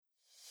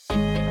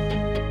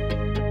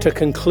To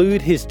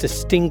conclude his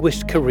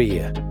distinguished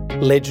career,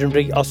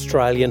 legendary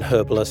Australian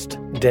herbalist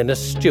Dennis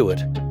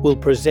Stewart will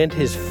present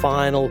his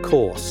final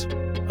course,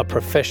 a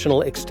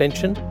professional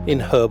extension in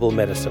herbal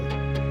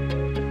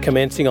medicine.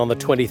 Commencing on the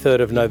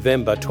 23rd of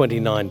November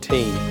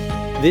 2019,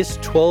 this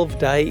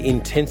 12-day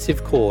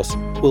intensive course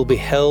will be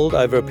held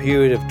over a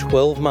period of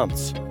 12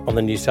 months on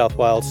the New South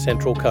Wales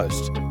Central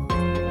Coast.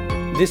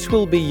 This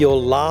will be your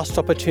last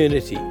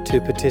opportunity to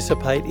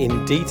participate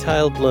in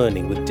detailed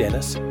learning with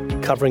Dennis,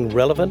 covering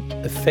relevant,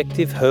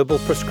 effective herbal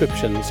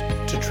prescriptions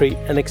to treat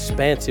an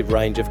expansive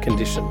range of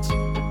conditions.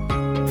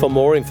 For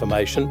more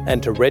information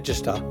and to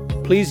register,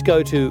 please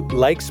go to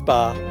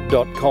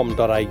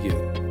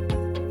lakespa.com.au.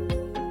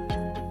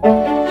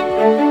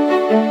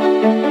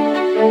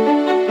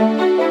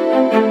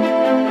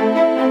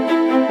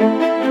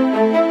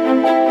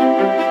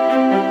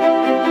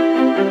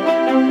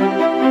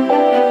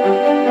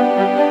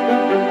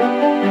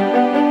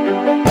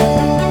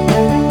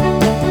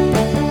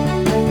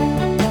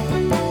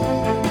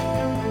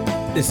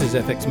 This is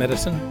FX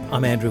Medicine.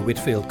 I'm Andrew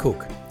Whitfield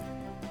Cook.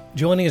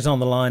 Joining us on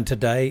the line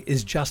today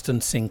is Justin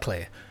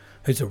Sinclair,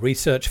 who's a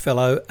research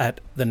fellow at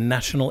the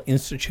National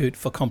Institute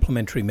for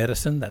Complementary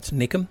Medicine, that's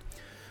NICM,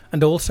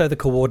 and also the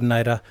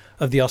coordinator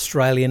of the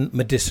Australian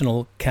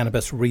Medicinal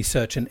Cannabis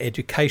Research and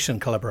Education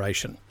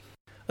Collaboration.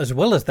 As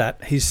well as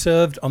that, he's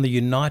served on the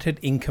United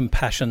in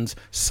Compassion's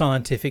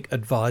Scientific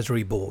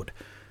Advisory Board.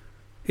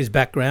 His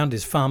background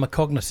is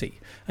pharmacognosy,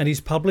 and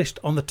he's published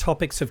on the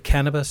topics of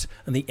cannabis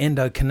and the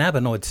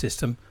endocannabinoid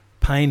system,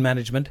 pain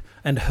management,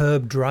 and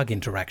herb-drug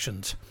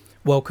interactions.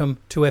 Welcome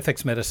to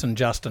FX Medicine,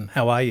 Justin.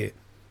 How are you?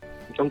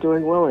 I'm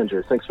doing well,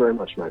 Andrew. Thanks very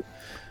much, mate.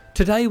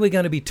 Today we're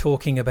going to be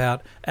talking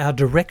about our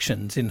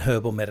directions in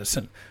herbal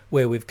medicine,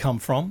 where we've come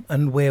from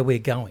and where we're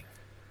going.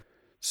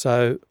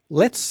 So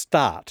let's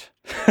start.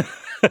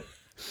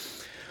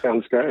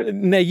 Sounds great.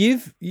 Now,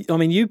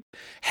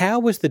 how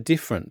was the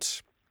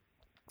difference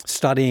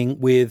studying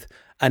with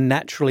a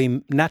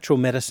natural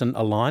medicine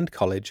aligned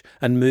college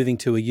and moving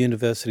to a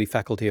university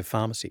faculty of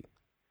pharmacy?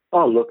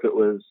 Oh, look, it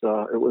was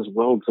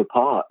worlds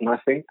apart, and I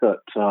think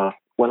that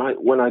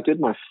when I did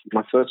my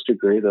first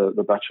degree,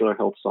 the Bachelor of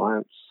Health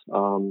Science,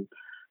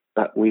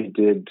 that we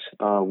did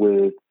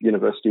with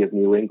University of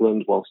New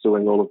England, whilst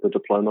doing all of the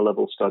diploma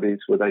level studies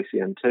with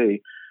ACNT,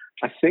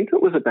 I think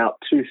it was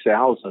about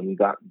 2000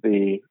 that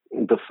the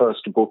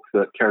first book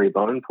that Kerry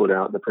Bone put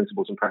out, The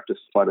Principles and Practice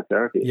of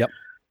Phytotherapy. Yep.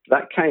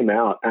 That came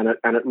out, and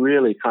it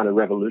really kind of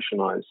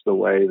revolutionized the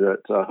way that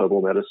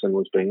herbal medicine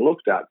was being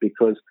looked at,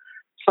 because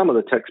some of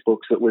the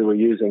textbooks that we were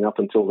using up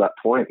until that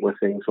point were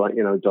things like,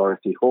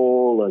 Dorothy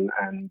Hall and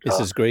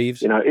Mrs.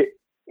 Greaves.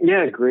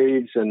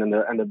 Greaves and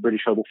the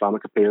British Herbal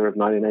Pharmacopoeia of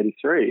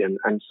 1983.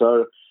 And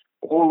so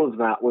all of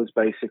that was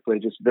basically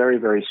just very,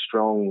 very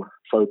strong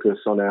focus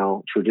on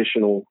our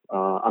traditional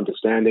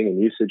understanding and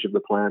usage of the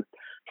plant.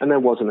 And there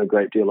wasn't a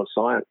great deal of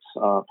science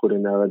put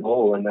in there at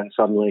all. And then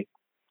suddenly,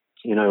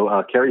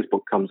 Kerry's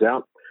book comes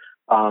out,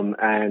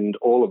 and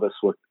all of us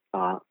were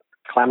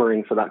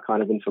clamoring for that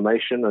kind of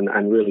information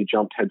and really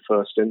jumped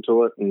headfirst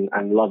into it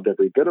and loved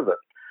every bit of it.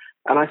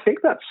 And I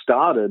think that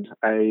started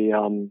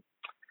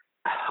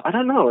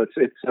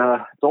it's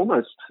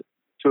almost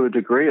to a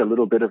degree a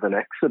little bit of an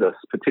exodus,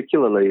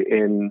 particularly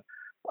in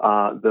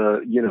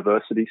the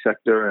university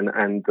sector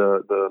and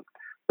the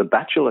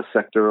bachelor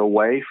sector,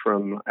 away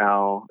from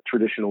our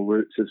traditional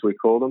roots, as we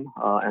call them,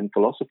 and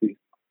philosophy,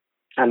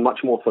 and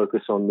much more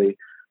focus on the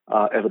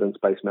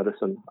evidence-based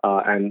medicine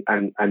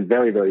and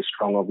very, very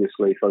strong,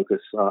 obviously,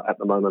 focus at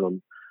the moment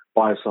on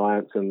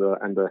bioscience and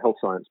the health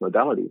science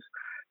modalities.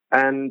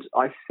 And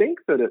I think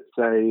that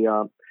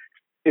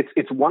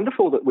it's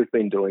wonderful that we've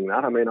been doing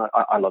that. I mean,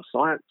 I love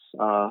science,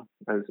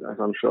 as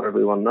I'm sure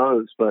everyone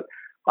knows, but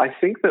I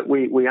think that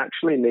we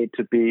actually need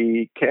to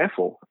be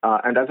careful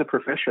and as a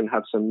profession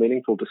have some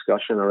meaningful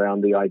discussion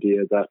around the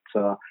idea that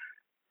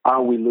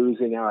are we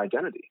losing our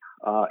identity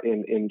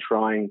in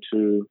trying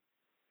to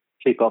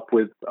keep up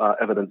with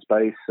evidence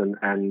base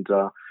and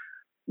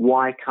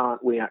why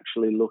can't we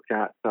actually look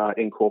at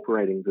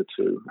incorporating the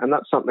two? And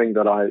that's something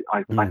that I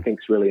think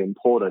is really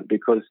important,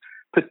 because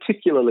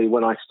particularly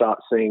when I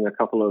start seeing a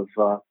couple of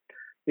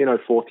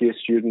fourth-year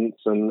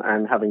students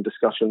and having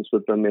discussions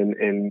with them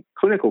in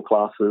clinical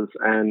classes,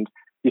 and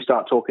you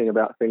start talking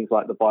about things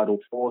like the vital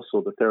force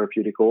or the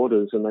therapeutic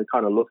orders, and they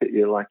kind of look at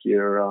you like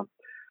you're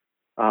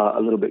a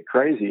little bit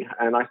crazy.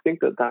 And I think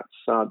that's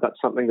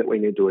something that we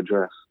need to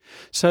address.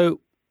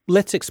 So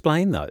let's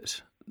explain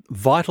those.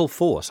 Vital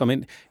force. I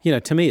mean,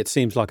 to me it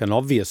seems like an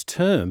obvious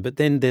term, but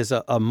then there's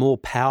a more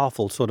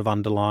powerful sort of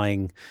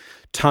underlying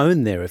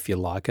tone there, if you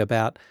like,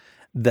 about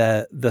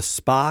the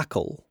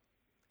sparkle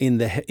in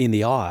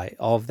the eye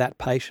of that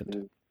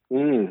patient.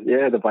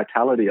 Yeah, the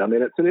vitality. I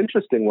mean, it's an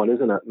interesting one,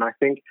 isn't it? And I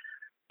think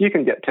you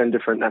can get 10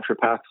 different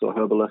naturopaths or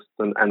herbalists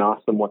and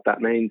ask them what that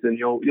means, and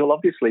you'll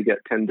obviously get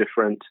 10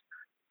 different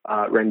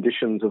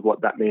renditions of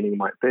what that meaning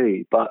might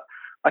be. But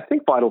I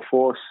think vital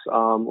force,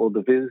 or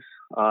the viz,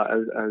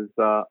 as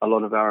a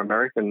lot of our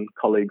American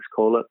colleagues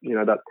call it,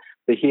 that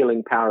the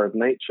healing power of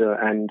nature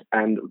and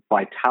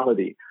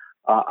vitality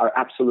are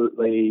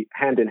absolutely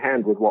hand in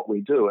hand with what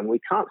we do. And we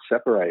can't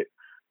separate,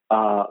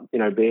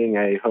 being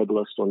a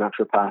herbalist or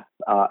naturopath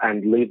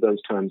and leave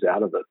those terms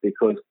out of it,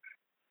 because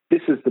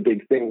this is the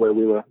big thing where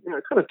we were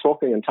kind of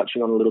talking and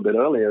touching on a little bit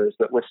earlier, is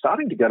that we're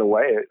starting to get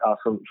away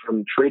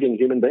from treating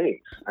human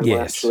beings. And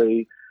we're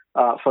actually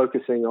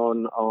focusing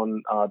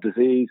on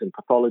disease and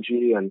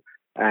pathology and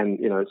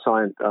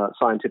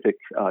scientific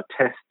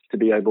tests to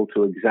be able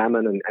to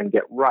examine and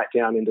get right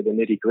down into the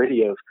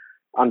nitty-gritty of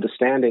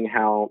understanding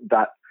how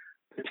that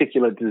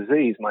particular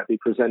disease might be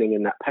presenting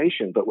in that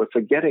patient, but we're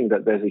forgetting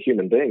that there's a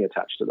human being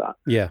attached to that.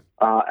 Yeah.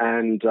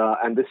 And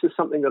this is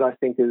something that I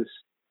think is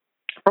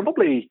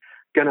probably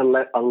going to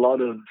let a lot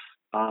of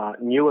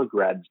newer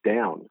grads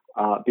down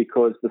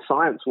because the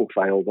science will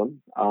fail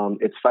them.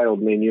 It's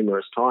failed me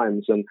numerous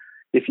times. And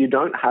if you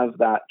don't have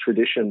that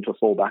tradition to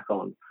fall back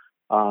on,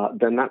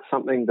 then that's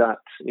something that,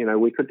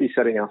 we could be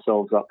setting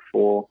ourselves up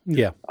for,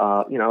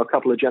 a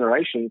couple of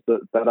generations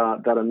that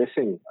are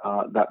missing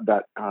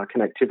that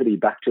connectivity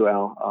back to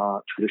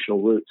our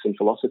traditional roots and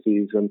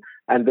philosophies, and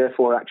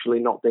therefore actually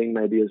not being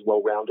maybe as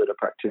well-rounded a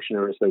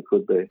practitioner as they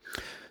could be.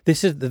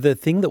 This is the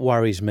thing that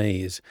worries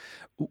me is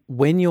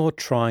when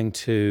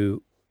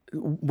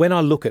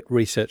I look at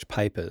research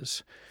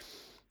papers,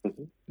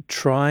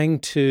 trying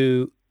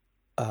to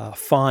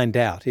find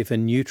out if a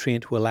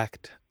nutrient will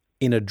act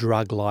in a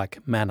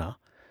drug-like manner,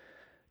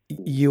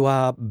 you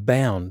are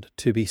bound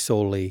to be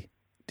sorely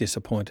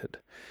disappointed,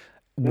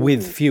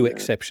 with few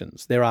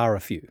exceptions. There are a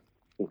few.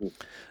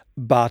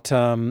 But,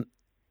 a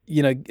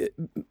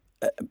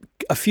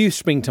few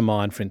spring to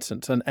mind, for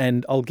instance,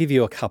 and I'll give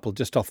you a couple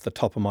just off the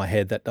top of my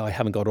head that I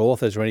haven't got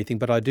authors or anything,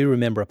 but I do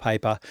remember a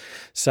paper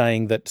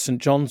saying that St.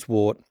 John's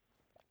wort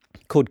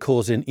could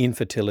cause an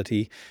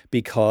infertility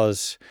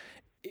because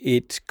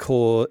it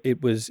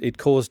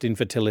caused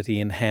infertility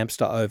in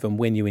hamster ovum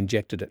when you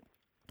injected it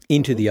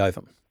into the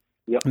ovum.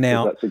 Yep,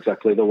 now that's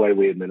exactly the way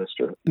we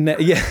administer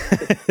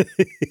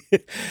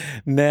it.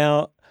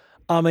 Now,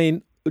 I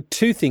mean,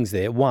 two things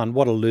there. One,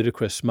 what a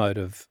ludicrous mode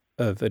of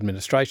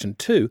administration.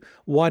 Two,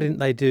 why didn't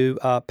they do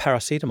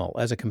paracetamol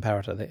as a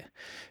comparator there?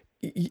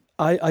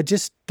 I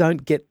just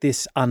don't get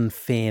this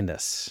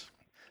unfairness.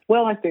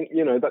 Well, I think,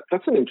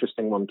 that's an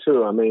interesting one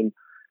too. I mean,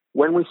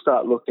 when we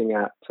start looking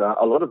at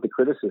a lot of the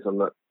criticism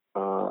that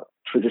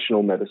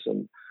traditional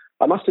medicine,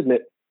 I must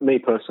admit, me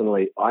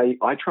personally,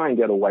 I try and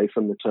get away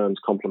from the terms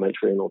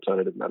complementary and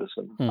alternative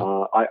medicine.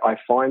 I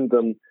find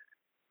them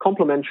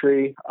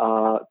complementary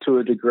to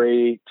a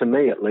degree, to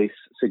me at least,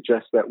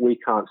 suggests that we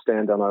can't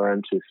stand on our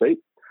own 2 feet.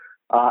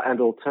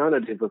 And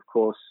alternative, of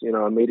course,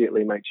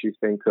 immediately makes you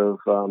think of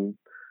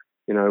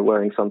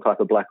wearing some type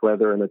of black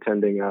leather and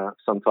attending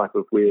some type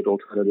of weird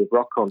alternative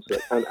rock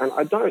concert. And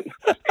I don't,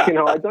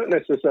 I don't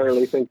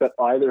necessarily think that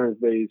either of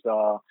these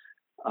are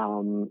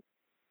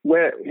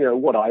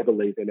what I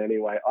believe in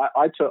anyway.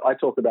 I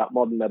talk about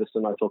modern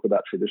medicine, I talk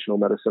about traditional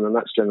medicine, and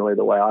that's generally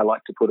the way I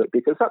like to put it,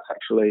 because that's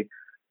actually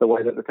the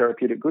way that the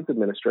Therapeutic Goods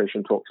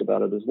Administration talks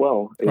about it as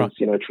well, is, right.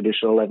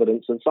 Traditional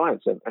evidence and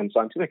science and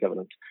scientific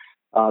evidence.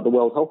 The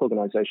World Health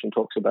Organization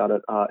talks about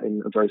it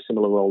in a very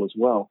similar role as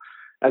well.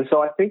 And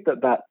so I think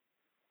that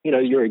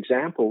your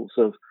examples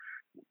of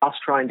us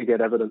trying to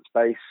get evidence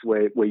base,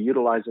 we're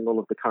utilizing all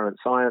of the current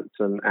science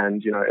and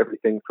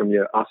everything from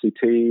your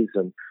RCTs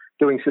and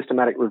doing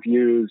systematic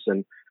reviews.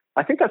 And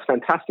I think that's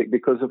fantastic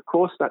because, of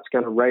course, that's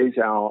going to raise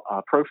our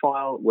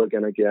profile. We're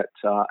going to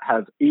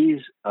have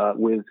ease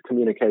with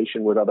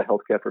communication with other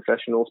healthcare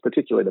professionals,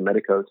 particularly the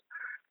medicos.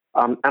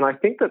 And I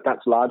think that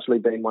that's largely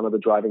been one of the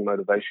driving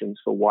motivations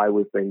for why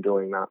we've been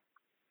doing that.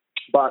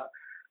 But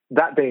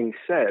that being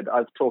said,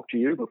 I've talked to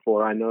you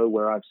before, I know,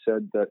 where I've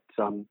said that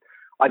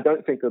I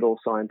don't think that all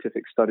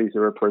scientific studies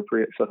are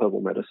appropriate for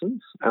herbal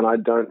medicines. And I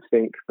don't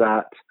think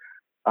that,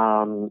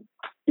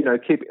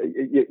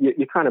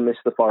 you kind of miss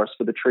the forest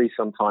for the trees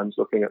sometimes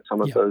looking at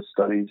some of those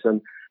studies.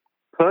 And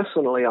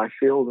personally, I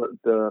feel that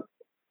the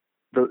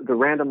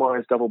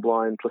randomized,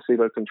 double-blind,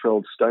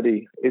 placebo-controlled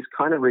study is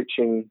kind of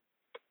reaching,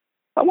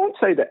 I won't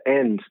say the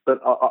end, but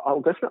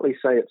I'll definitely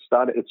say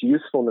its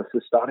usefulness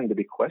is starting to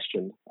be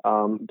questioned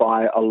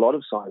by a lot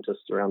of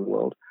scientists around the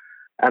world.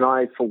 And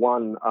I, for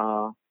one,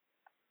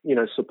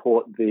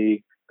 support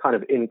the kind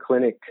of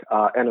in-clinic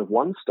N of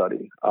 1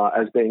 study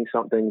as being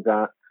something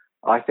that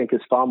I think is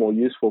far more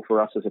useful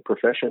for us as a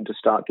profession to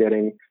start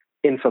getting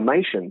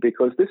information,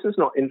 because this is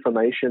not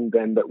information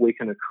then that we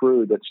can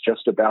accrue that's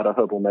just about a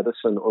herbal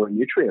medicine or a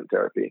nutrient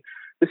therapy.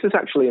 This is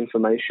actually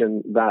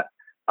information that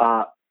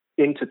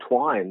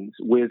intertwines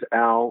with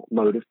our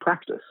mode of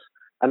practice.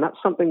 And that's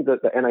something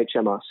that the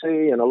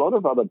NHMRC and a lot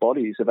of other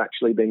bodies have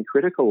actually been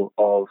critical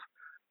of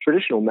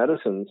traditional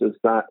medicines, is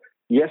that,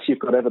 yes, you've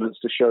got evidence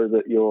to show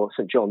that your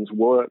St. John's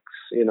works,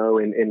 in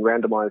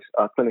randomized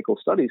clinical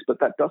studies, but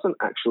that doesn't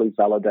actually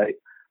validate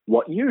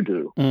what you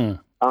do.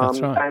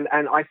 That's right.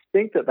 And I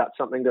think that that's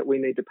something that we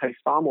need to pay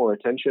far more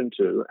attention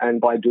to.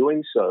 And by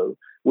doing so,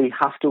 we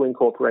have to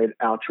incorporate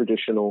our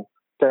traditional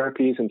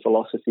therapies and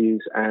philosophies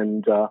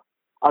and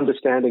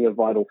understanding of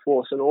vital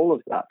force and all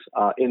of that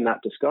in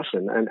that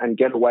discussion, and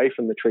get away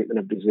from the treatment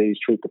of disease,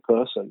 treat the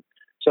person,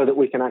 so that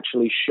we can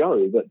actually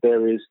show that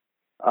there is,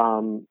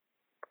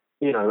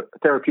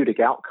 therapeutic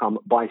outcome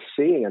by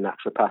seeing a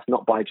naturopath,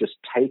 not by just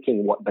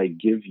taking what they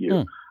give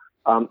you.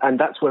 And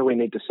that's where we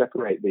need to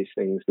separate these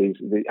things,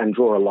 and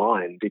draw a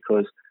line,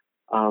 because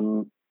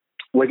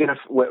we're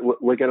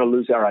gonna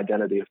lose our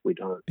identity if we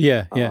don't.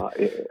 Yeah.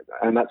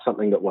 And that's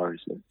something that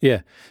worries me.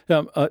 Yeah,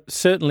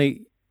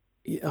 certainly.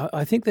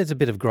 I think there's a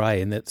bit of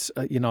grey, and that's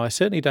I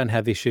certainly don't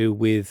have issue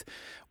with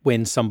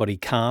when somebody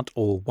can't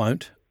or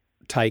won't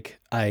take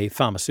a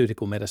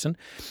pharmaceutical medicine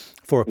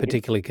for a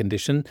particular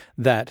condition,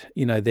 that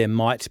there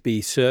might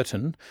be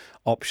certain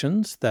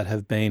options that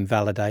have been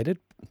validated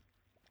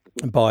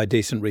by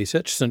decent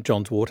research, St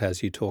John's wort,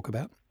 as you talk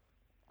about.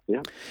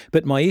 Yeah.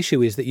 But my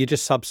issue is that you're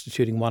just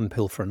substituting one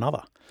pill for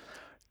another.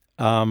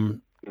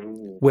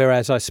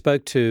 Whereas I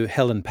spoke to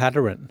Helen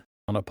Padarin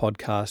on a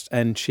podcast,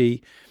 and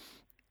she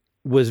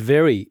was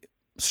very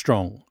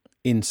strong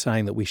in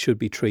saying that we should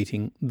be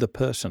treating the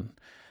person.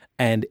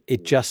 And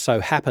it just so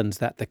happens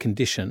that the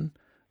condition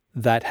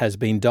that has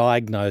been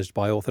diagnosed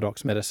by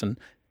orthodox medicine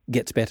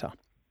gets better.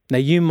 Now,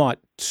 you might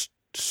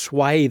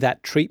sway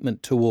that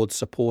treatment towards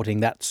supporting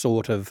that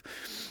sort of,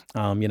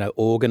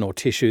 organ or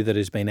tissue that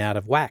has been out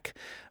of whack.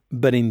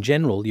 But in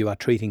general, you are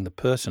treating the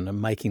person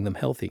and making them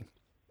healthy.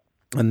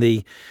 And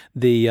the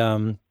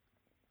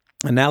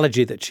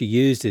analogy that she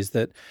used is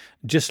that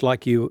just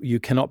like you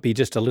cannot be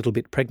just a little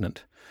bit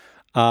pregnant,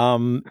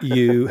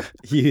 you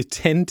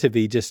tend to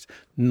be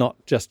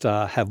not just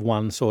have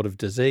one sort of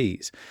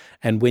disease.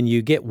 And when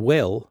you get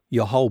well,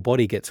 your whole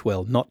body gets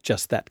well, not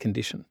just that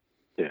condition.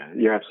 Yeah,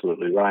 you're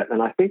absolutely right.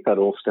 And I think that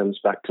all stems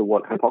back to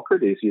what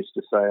Hippocrates used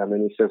to say. I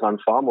mean, he says, I'm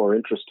far more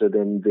interested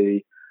in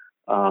the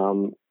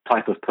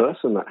type of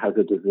person that has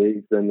a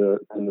disease than the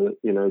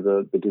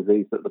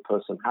disease that the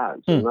person has.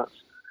 And that's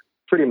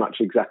pretty much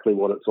exactly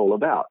what it's all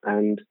about.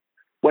 And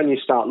when you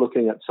start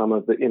looking at some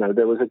of the,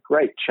 there was a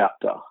great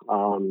chapter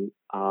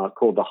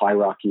called The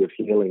Hierarchy of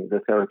Healing,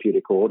 the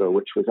Therapeutic Order,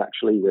 which was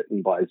actually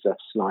written by Zeph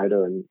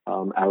Snyder and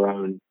our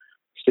own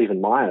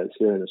Stephen Myers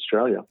here in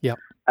Australia. Yep.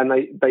 And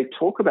they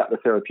talk about the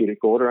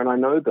therapeutic order, and I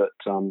know that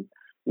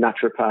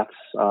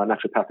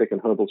naturopathic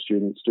and herbal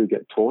students do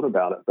get taught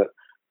about it, but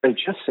they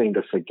just seem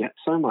to forget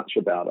so much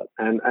about it.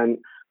 And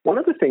one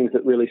of the things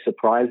that really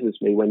surprises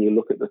me when you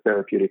look at the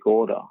therapeutic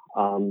order,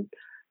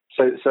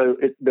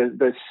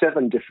 there's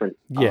 7 different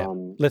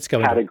let's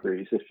go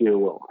categories, if you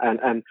will.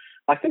 And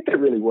I think they're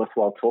really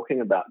worthwhile talking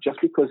about,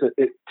 just because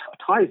it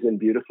ties in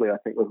beautifully, I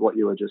think, with what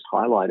you were just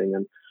highlighting.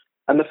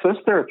 And the first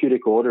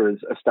therapeutic order is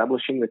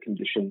establishing the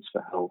conditions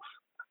for health,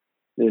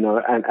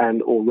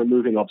 or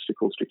removing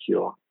obstacles to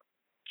cure.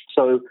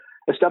 So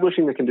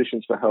establishing the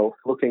conditions for health,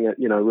 looking at,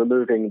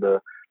 removing the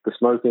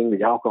smoking,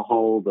 the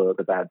alcohol,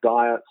 the bad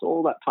diets,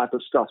 all that type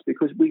of stuff,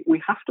 because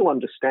we have to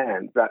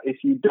understand that if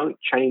you don't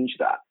change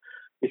that,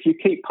 if you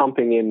keep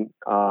pumping in,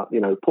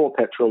 poor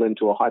petrol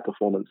into a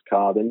high-performance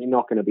car, then you're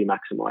not going to be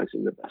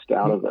maximizing the best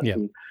out of it. Yeah.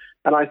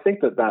 And I think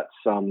that that's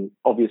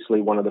obviously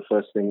one of the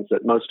first things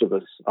that most of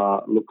us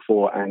look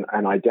for and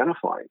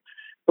identifying.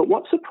 But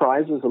what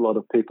surprises a lot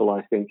of people,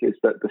 I think, is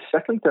that the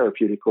second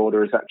therapeutic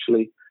order is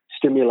actually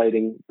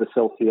stimulating the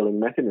self-healing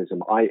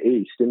mechanism,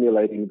 i.e.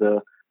 stimulating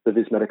the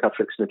vis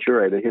medicatrix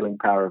naturae, the healing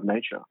power of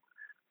nature.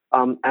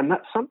 And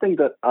that's something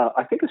that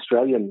I think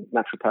Australian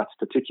naturopaths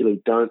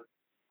particularly don't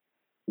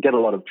get a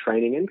lot of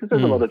training in, because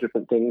there's a lot of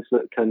different things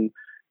that can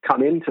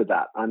come into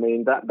that. I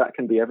mean, that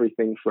can be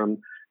everything from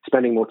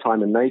spending more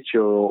time in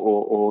nature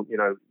or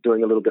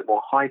doing a little bit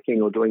more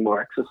hiking or doing more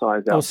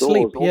exercise outdoors,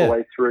 sleep, all the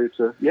way through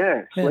to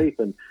sleep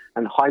and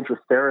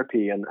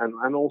hydrotherapy and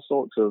all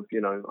sorts of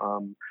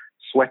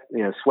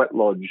sweat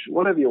lodge,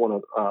 whatever you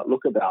want to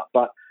look about.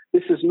 But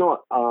this is not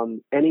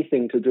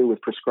anything to do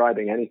with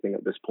prescribing anything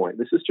at this point.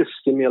 This is just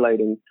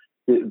stimulating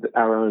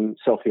our own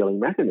self-healing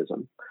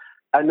mechanism.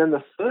 And then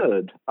the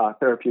third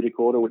therapeutic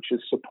order, which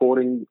is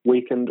supporting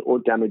weakened or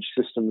damaged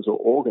systems or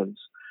organs.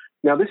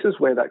 Now, this is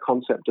where that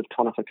concept of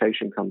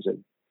tonification comes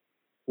in.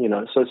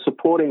 So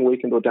supporting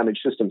weakened or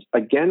damaged systems.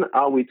 Again,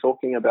 are we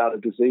talking about a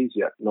disease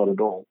yet? Not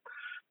at all.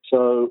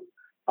 So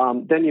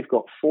then you've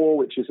got 4,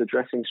 which is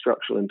addressing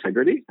structural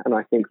integrity. And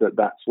I think that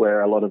that's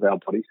where a lot of our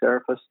body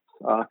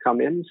therapists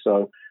come in.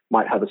 So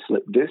might have a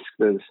slipped disc.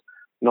 There's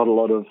not a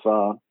lot of,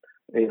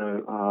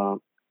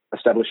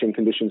 establishing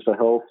conditions for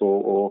health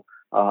or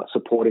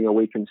supporting a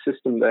weakened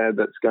system there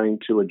that's going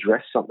to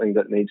address something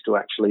that needs to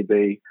actually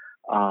be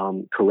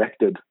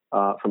corrected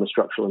from a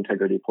structural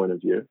integrity point of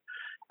view.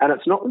 And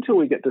it's not until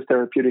we get to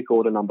therapeutic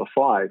order number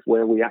 5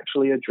 where we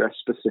actually address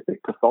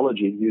specific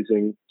pathology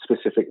using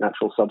specific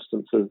natural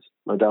substances,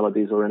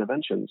 modalities, or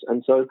interventions.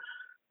 And so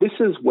this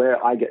is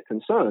where I get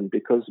concerned,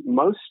 because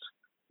most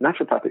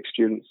naturopathic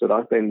students that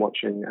I've been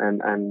watching,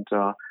 and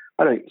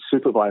I don't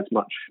supervise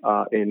much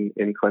in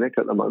clinic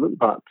at the moment,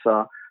 but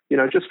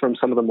just from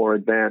some of the more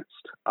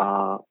advanced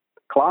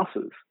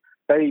classes,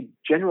 they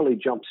generally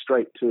jump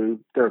straight to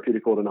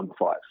therapeutic order number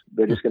 5.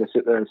 They're just going to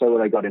sit there and say, well,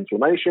 they got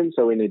inflammation,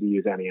 so we need to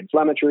use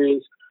anti-inflammatories.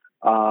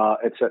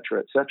 et cetera,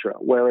 et cetera.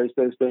 Whereas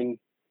there's been,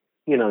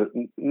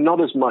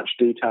 not as much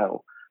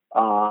detail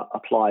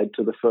applied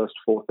to the first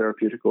 4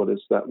 therapeutic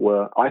orders that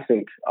were, I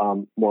think,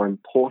 more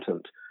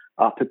important,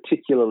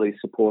 particularly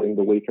supporting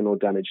the weakened or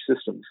damaged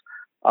systems.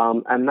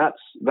 And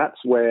that's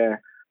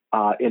where,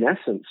 in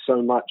essence,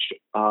 so much,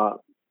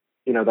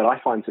 that I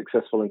find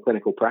successful in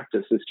clinical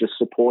practice is just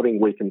supporting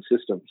weakened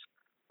systems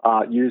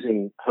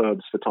using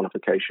herbs for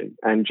tonification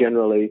and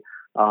generally,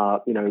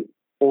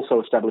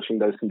 also establishing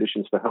those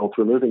conditions for health,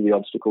 removing the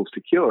obstacles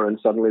to cure, and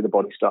suddenly the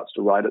body starts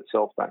to right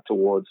itself back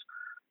towards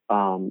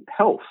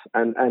health.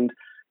 And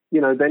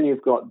then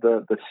you've got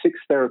the 6th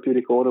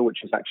therapeutic order,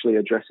 which is actually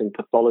addressing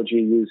pathology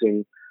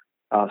using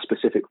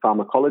specific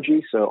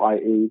pharmacology, so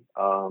i.e.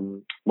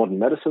 Modern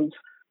medicines.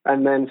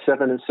 And then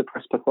 7 is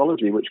suppressed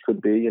pathology, which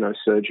could be,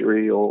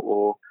 surgery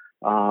or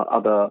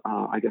other,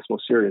 more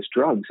serious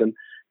drugs.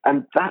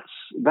 And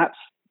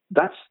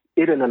that's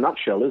it in a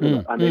nutshell, isn't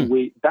it? I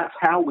mean, that's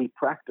how we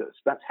practice.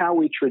 That's how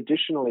we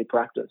traditionally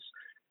practice.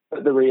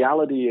 But the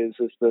reality is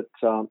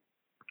that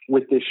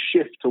with this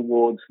shift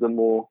towards the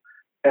more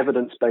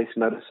evidence-based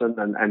medicine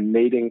and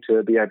needing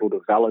to be able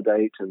to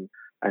validate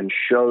and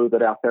show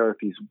that our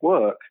therapies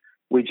work,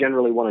 we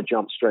generally want to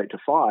jump straight to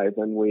 5,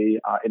 and we,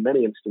 in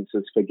many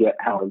instances, forget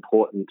how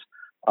important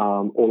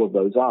all of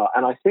those are.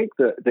 And I think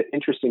that the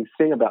interesting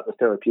thing about the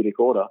therapeutic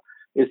order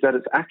is that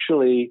it's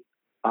actually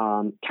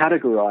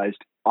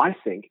categorized, I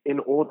think, in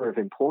order of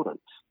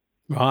importance.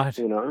 Right.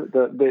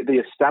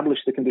 The establish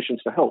the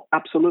conditions for health.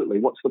 Absolutely.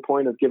 What's the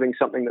point of giving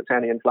something that's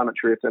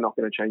anti-inflammatory if they're not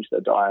going to change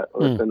their diet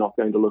or if they're not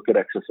going to look at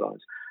exercise?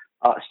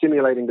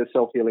 Stimulating the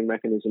self-healing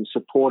mechanism,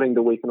 supporting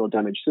the weakened or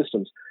damaged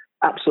systems.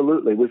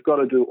 Absolutely. We've got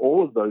to do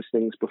all of those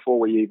things before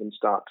we even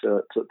start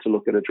to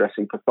look at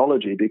addressing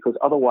pathology, because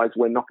otherwise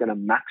we're not going to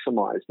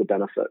maximize the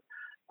benefit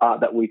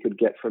that we could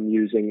get from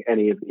using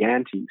any of the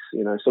antis.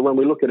 So when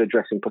we look at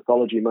addressing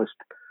pathology,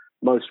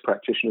 most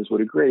practitioners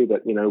would agree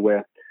that,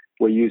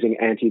 we're using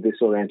anti this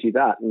or anti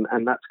that.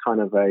 And that's kind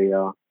of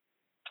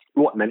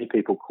what many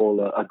people call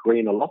a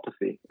green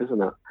allopathy,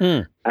 isn't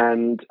it?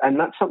 And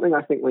that's something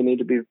I think we need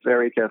to be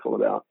very careful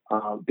about,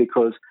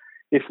 because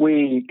if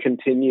we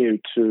continue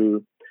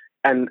to,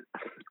 and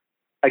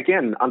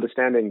again,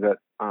 understanding that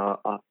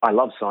I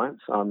love science,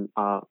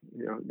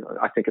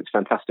 I think it's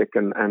fantastic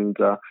and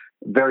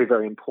very,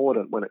 very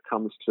important when it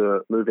comes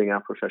to moving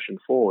our profession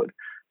forward.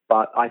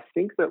 But I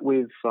think that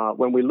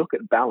when we look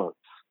at balance,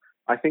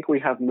 I think we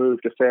have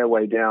moved a fair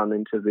way down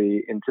into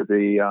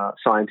the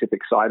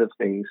scientific side of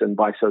things, and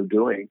by so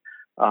doing,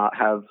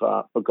 have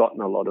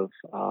forgotten a lot of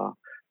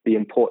the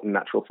important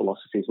natural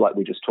philosophies, like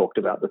we just talked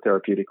about, the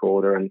therapeutic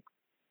order.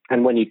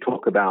 And when you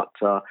talk about,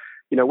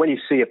 when you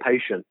see a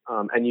patient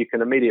and you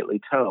can immediately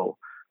tell,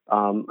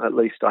 at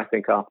least I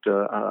think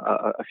after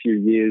a few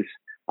years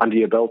under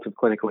your belt of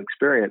clinical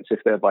experience, if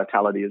their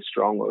vitality is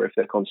strong or if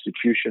their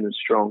constitution is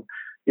strong.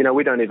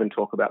 We don't even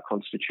talk about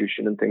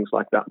constitution and things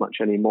like that much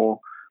anymore.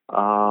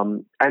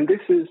 And this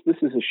is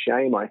a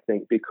shame, I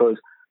think, because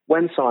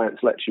when science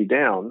lets you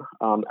down,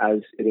 as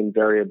it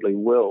invariably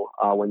will,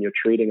 when you're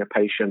treating a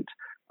patient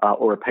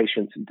or a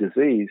patient's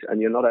disease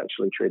and you're not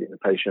actually treating the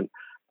patient,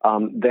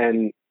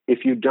 then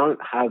if you don't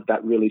have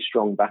that really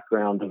strong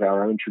background of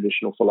our own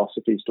traditional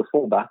philosophies to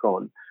fall back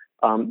on,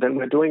 then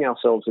we're doing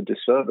ourselves a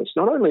disservice,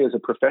 not only as a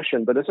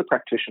profession, but as a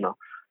practitioner,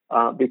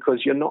 because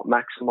you're not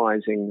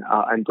maximizing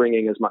and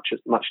bringing as much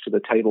to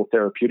the table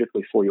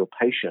therapeutically for your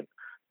patient.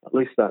 At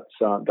least that's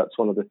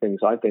one of the things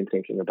I've been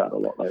thinking about a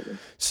lot lately.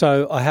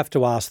 So I have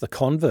to ask the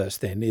converse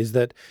then, is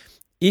that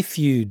if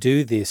you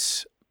do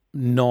this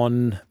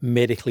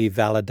non-medically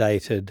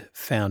validated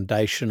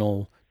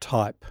foundational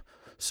type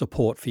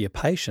support for your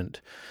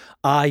patient,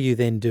 are you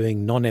then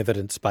doing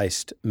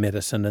non-evidence-based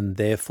medicine and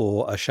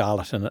therefore a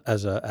charlatan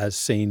as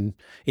seen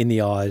in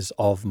the eyes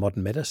of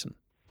modern medicine?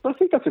 I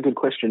think that's a good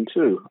question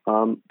too.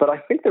 But I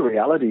think the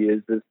reality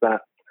is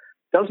that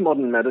does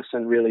modern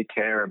medicine really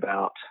care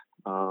about,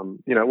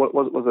 what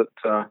was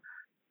it,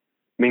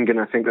 Mingan,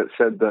 I think, that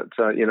said that,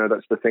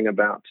 that's the thing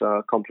about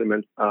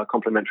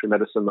complementary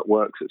medicine that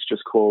works. It's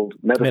just called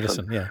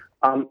medicine. Yeah.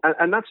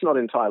 And that's not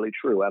entirely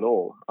true at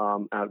all.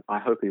 I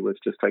hope he was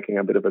just taking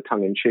a bit of a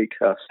tongue-in-cheek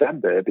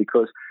stab there,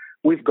 because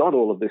we've got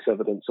all of this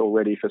evidence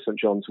already for St.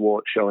 John's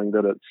wort showing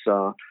that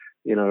it's,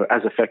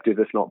 as effective,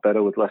 if not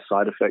better, with less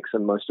side effects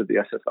than most of the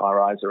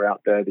SSRIs are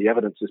out there. The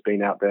evidence has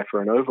been out there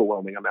for an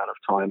overwhelming amount of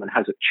time, and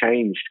has it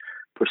changed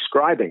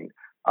prescribing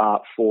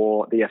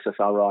for the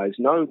SSRIs?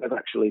 No, they've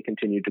actually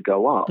continued to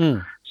go up.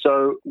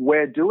 So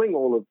we're doing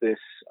all of this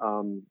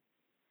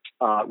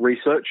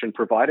research and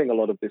providing a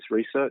lot of this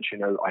research.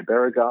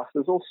 Iberogast,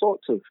 there's all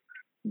sorts of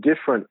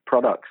different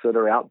products that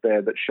are out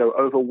there that show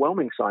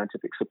overwhelming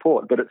scientific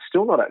support, but it's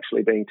still not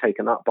actually being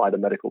taken up by the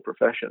medical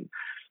profession.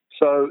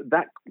 So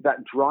that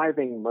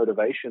driving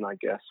motivation, I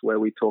guess, where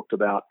we talked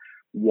about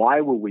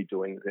why were we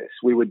doing this?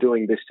 We were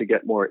doing this to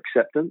get more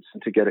acceptance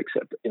and to get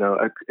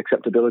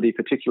acceptability,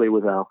 particularly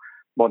with our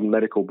modern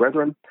medical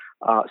brethren,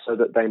 so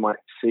that they might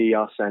see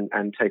us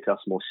and take us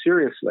more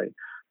seriously.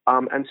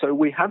 And so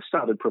we have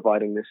started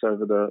providing this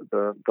over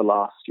the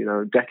last,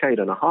 decade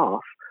and a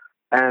half.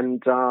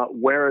 And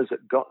where has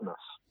it gotten us?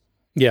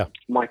 Yeah.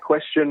 My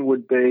question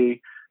would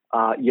be,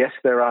 yes,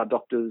 there are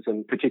doctors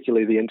and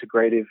particularly the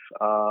integrative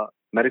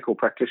medical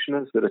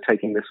practitioners that are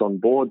taking this on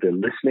board. They're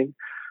listening.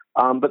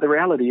 But the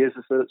reality is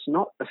that it's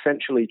not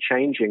essentially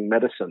changing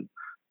medicine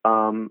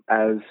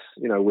as,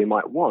 we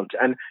might want.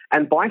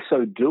 And by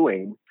so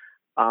doing,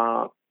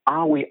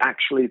 are we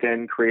actually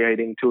then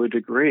creating, to a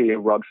degree, a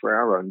rod for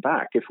our own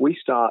back? If we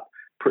start,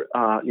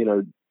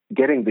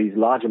 getting these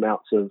large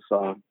amounts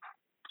of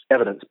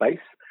evidence base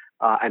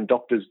and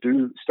doctors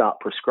do start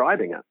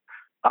prescribing it,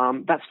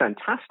 that's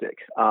fantastic,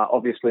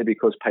 obviously,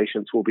 because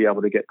patients will be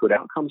able to get good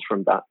outcomes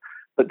from that.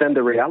 But then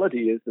the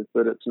reality is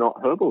that it's not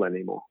herbal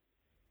anymore.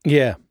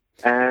 Yeah.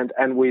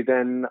 And we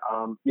then,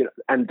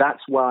 and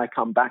that's why I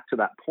come back to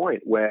that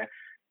point where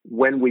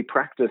when we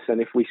practice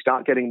and if we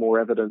start getting more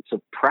evidence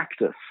of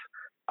practice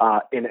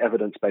in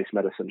evidence-based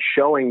medicine,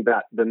 showing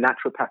that the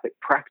naturopathic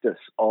practice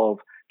of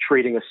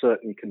treating a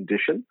certain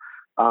condition,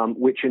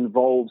 which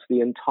involves the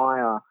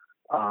entire,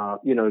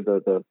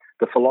 the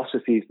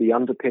philosophies, the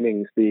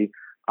underpinnings, the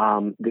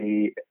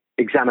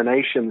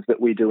examinations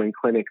that we do in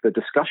clinic, the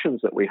discussions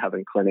that we have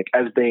in clinic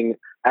as being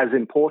as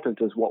important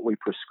as what we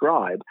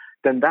prescribe,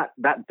 then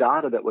that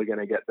data that we're going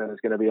to get then is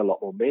going to be a lot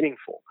more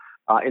meaningful.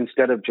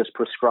 Instead of just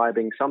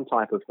prescribing some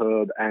type of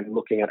herb and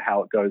looking at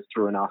how it goes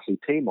through an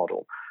RCT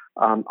model.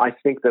 I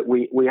think that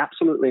we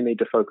absolutely need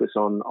to focus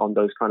on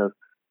those kind of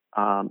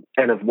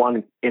N of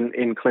one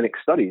in clinic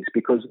studies,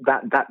 because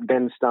that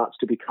then starts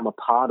to become a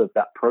part of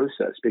that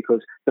process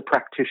because the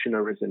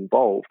practitioner is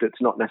involved.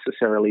 It's not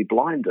necessarily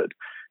blinded.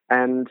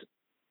 And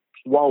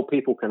while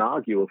people can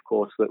argue, of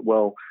course, that,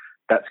 well,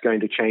 that's going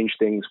to change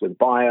things with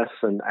bias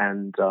and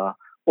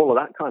all of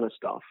that kind of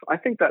stuff, I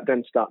think that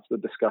then starts the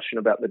discussion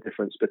about the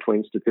difference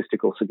between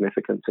statistical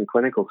significance and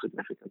clinical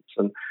significance.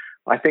 And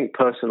I think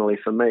personally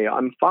for me,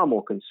 I'm far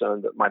more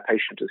concerned that my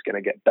patient is going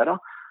to get better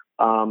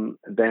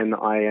than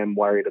I am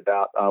worried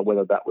about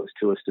whether that was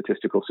to a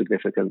statistical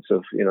significance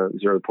of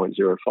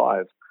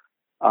 0.05.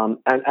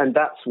 And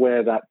that's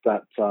where that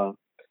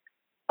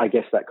I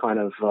guess that kind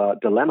of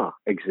dilemma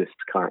exists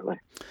currently.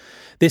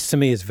 This to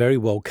me is very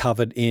well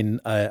covered in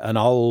an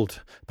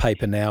old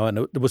paper now, and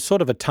it was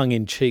sort of a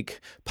tongue-in-cheek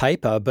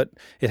paper, but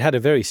it had a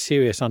very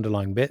serious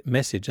underlying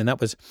message, and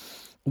that was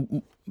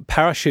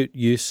parachute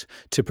use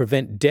to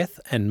prevent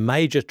death and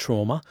major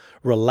trauma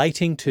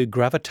relating to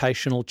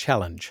gravitational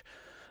challenge,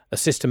 a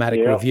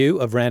systematic review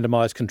of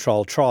randomised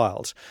controlled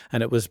trials.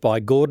 And it was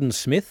by Gordon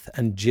Smith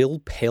and Jill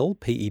Pell,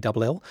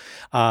 P-E-L-L,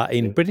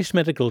 in British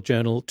Medical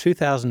Journal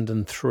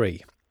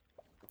 2003.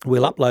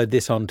 We'll upload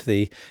this onto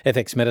the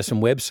FX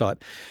Medicine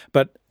website.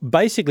 But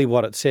basically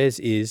what it says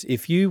is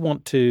if you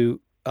want to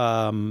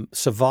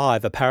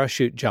survive a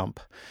parachute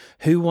jump,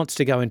 who wants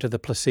to go into the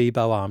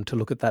placebo arm to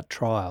look at that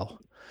trial?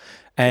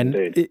 And,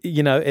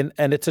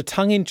 and it's a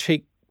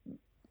tongue-in-cheek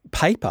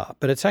paper,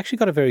 but it's actually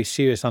got a very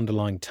serious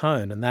underlying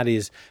tone, and that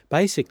is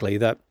basically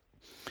that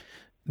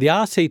the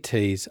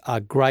RCTs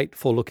are great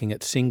for looking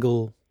at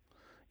single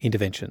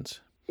interventions.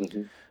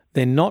 Mm-hmm.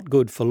 They're not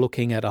good for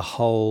looking at a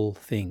whole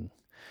thing.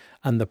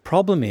 And the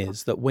problem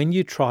is that when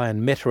you try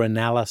and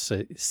meta-analyze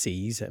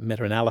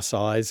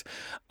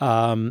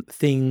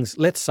things,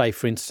 let's say,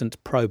 for instance,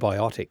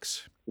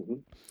 probiotics. Mm-hmm.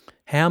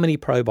 How many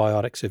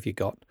probiotics have you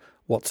got?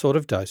 What sort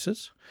of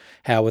doses?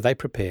 How were they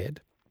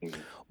prepared? Mm-hmm.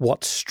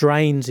 What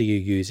strains are you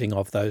using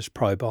of those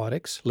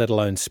probiotics, let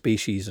alone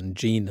species and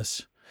genera?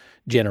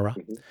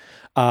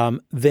 Mm-hmm.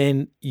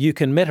 Then you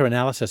can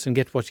meta-analysis and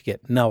get what you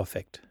get, no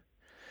effect.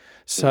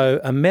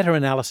 So a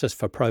meta-analysis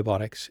for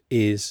probiotics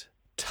is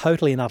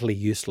totally and utterly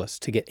useless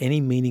to get any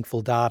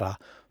meaningful data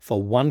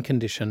for one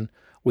condition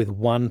with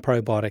one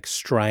probiotic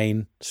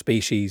strain,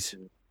 species,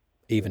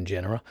 even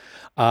genera,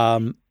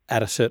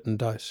 at a certain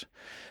dose.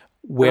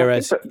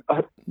 Whereas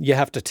you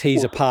have to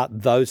tease apart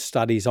those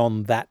studies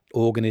on that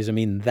organism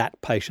in that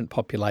patient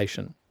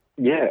population.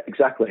 Yeah,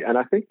 exactly. And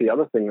I think the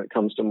other thing that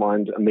comes to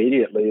mind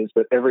immediately is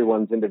that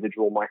everyone's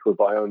individual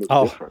microbiome is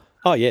different.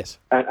 Oh, yes.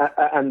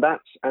 And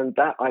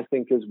that I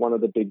think is one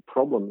of the big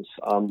problems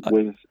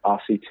with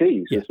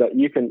RCTs is that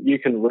you can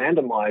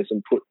randomize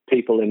and put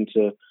people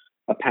into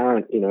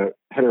apparent,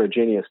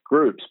 heterogeneous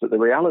groups, but the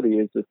reality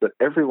is that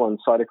everyone's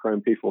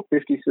cytochrome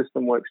P450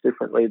 system works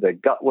differently, their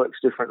gut works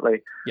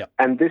differently,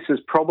 and this is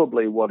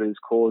probably what is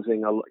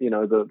causing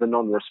the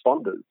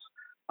non-responders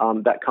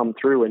that come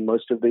through in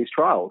most of these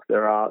trials.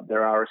 There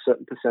are a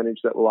certain percentage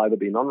that will either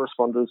be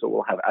non-responders or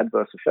will have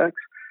adverse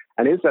effects,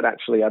 and is that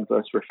actually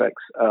adverse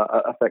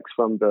effects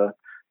from the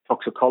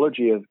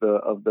toxicology of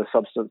the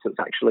substance that's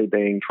actually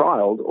being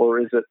trialed,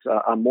 or is it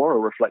more a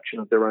reflection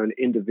of their own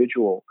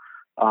individual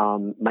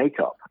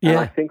makeup? And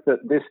I think that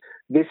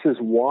this is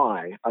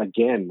why,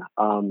 again,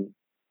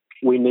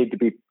 we need to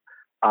be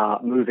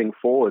moving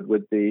forward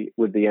with the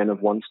N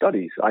of 1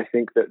 studies. I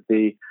think that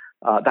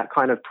that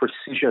kind of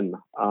precision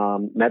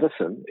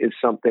medicine is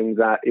something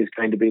that is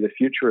going to be the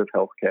future of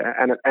healthcare,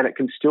 and it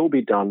can still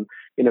be done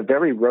in a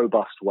very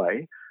robust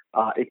way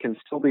it can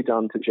still be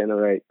done to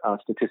generate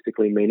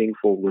statistically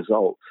meaningful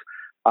results.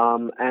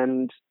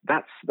 And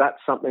that's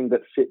something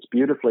that fits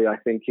beautifully, I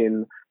think,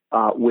 in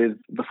with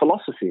the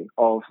philosophy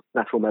of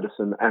natural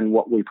medicine and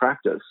what we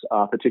practice,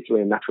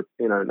 particularly in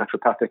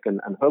naturopathic and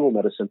herbal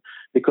medicine,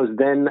 because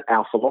then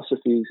our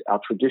philosophies, our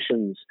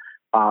traditions,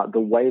 the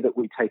way that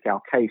we take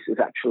our case is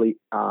actually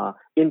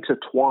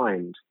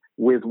intertwined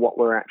with what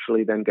we're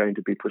actually then going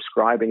to be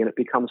prescribing, and it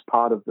becomes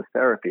part of the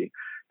therapy.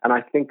 And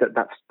I think that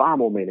that's far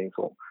more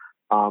meaningful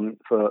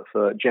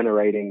for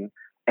generating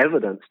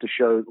evidence to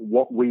show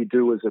what we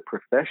do as a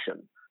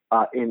profession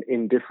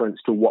in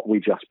difference to what we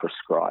just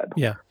prescribe.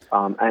 Yeah.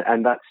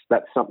 And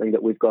that's something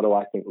that we've got to,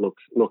 I think,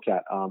 look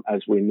at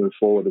as we move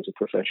forward as a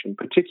profession,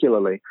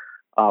 particularly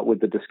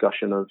with the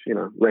discussion of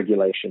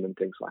regulation and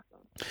things like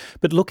that.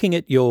 But looking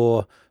at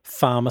your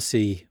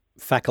pharmacy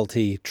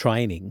faculty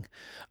training,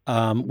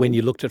 when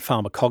you looked at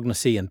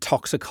pharmacognosy and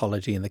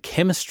toxicology and the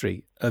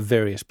chemistry of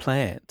various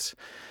plants,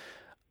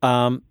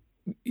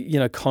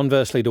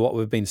 conversely to what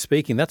we've been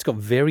speaking, that's got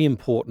very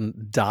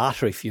important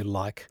data, if you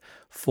like,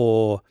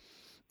 for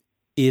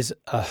is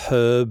a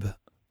herb,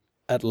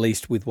 at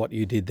least with what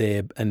you did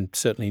there, and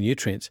certainly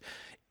nutrients,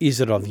 is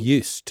it of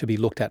use to be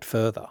looked at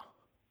further?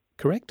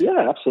 Correct?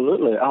 Yeah,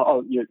 absolutely.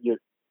 You're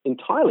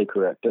entirely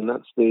correct. And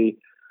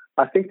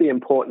I think the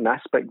important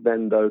aspect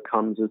then, though,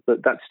 comes is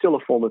that that's still a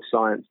form of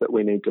science that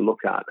we need to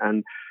look at.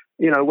 And,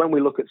 when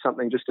we look at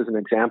something just as an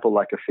example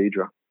like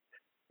ephedra,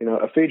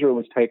 ephedra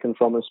was taken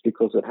from us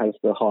because it has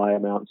the high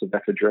amounts of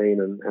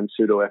ephedrine and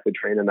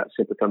pseudoephedrine and that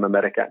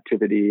sympathomimetic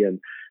activity.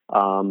 And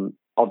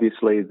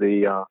obviously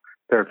the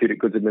Therapeutic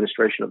Goods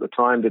Administration at the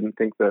time didn't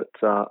think that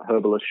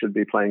herbalists should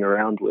be playing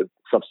around with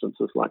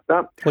substances like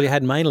that. Well, you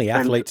had mainly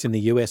athletes in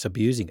the US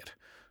abusing it.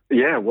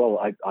 Yeah, well,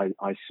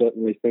 I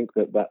certainly think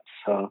that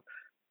that's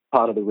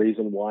part of the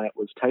reason why it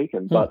was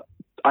taken. But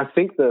I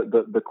think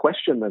the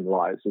question then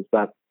lies is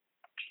that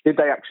did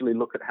they actually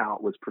look at how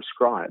it was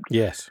prescribed?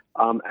 Yes.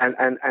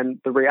 And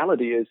the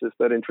reality is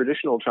that in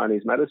traditional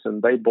Chinese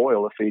medicine, they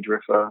boil ephedra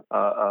for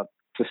a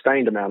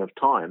sustained amount of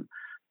time.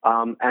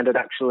 And it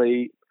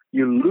actually,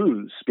 you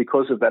lose,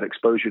 because of that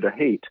exposure to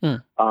heat,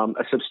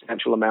 a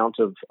substantial amount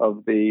of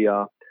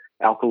the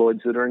alkaloids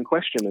that are in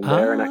question in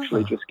there, and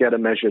actually just get a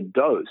measured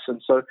dose.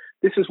 And so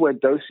this is where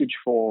dosage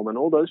form and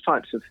all those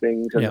types of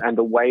things and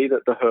the way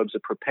that the herbs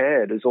are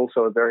prepared is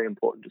also a very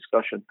important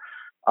discussion.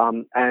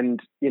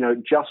 And,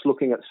 just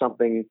looking at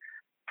something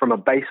from a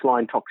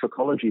baseline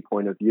toxicology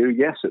point of view,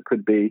 yes, it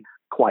could be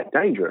quite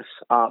dangerous.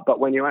 But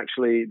when you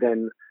actually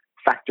then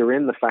factor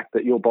in the fact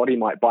that your body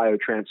might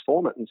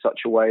biotransform it in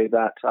such a way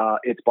that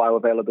its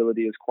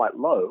bioavailability is quite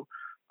low,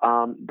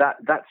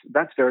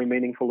 that's very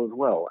meaningful as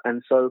well.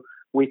 And so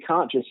we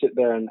can't just sit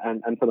there and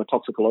from a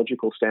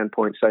toxicological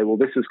standpoint say, well,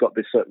 this has got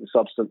this certain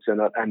substance in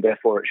it and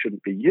therefore it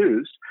shouldn't be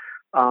used,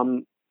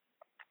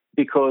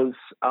 because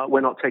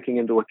we're not taking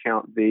into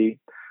account the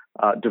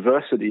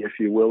diversity, if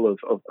you will,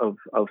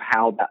 of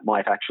how that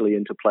might actually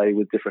interplay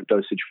with different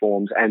dosage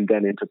forms and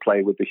then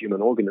interplay with the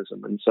human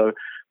organism. And so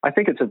I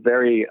think it's a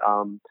very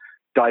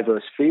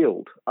diverse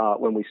field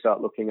when we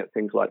start looking at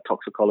things like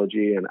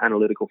toxicology and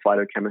analytical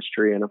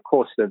phytochemistry. And of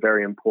course, they're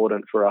very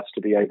important for us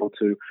to be able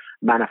to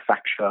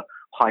manufacture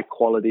high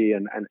quality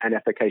and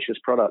efficacious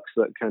products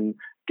that can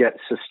get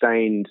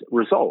sustained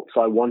results.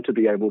 I want to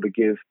be able to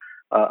give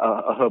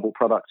a herbal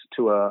product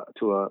to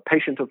a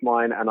patient of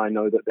mine, and I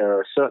know that there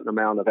are a certain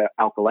amount of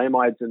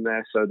alkylamides in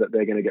there so that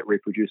they're going to get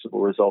reproducible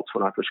results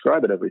when I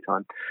prescribe it every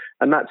time.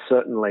 And that's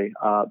certainly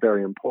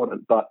very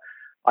important. But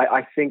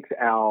I think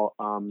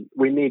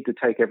we need to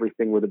take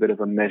everything with a bit of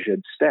a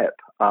measured step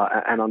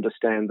and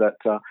understand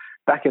that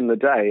back in the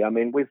day, I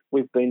mean,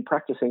 we've been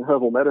practicing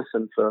herbal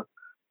medicine for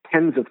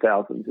tens of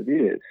thousands of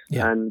years,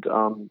 and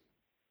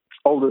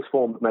oldest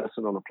form of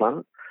medicine on the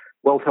planet.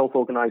 World Health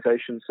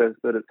Organization says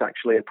that it's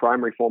actually a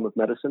primary form of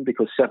medicine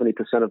because 70%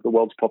 of the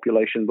world's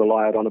population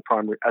relied on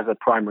as a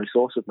primary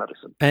source of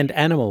medicine. And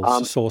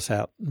animals source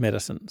out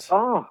medicines.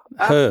 Oh,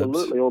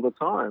 absolutely, all the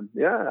time.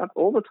 Yeah,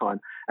 all the time.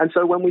 And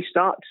so when we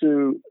start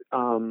to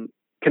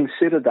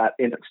consider that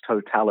in its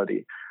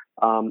totality,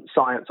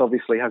 science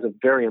obviously has a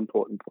very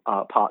important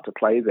part to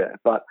play there.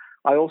 But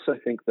I also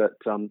think that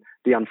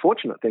the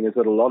unfortunate thing is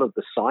that a lot of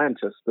the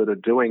scientists that are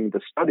doing the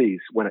studies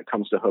when it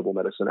comes to herbal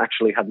medicine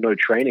actually have no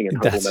training in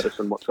herbal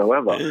medicine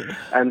whatsoever.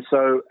 And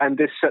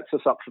this sets us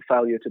up for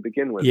failure to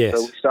begin with. Yes.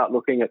 So we start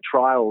looking at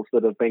trials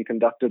that have been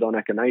conducted on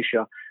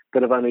echinacea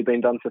that have only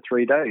been done for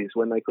 3 days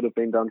when they could have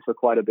been done for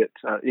quite a bit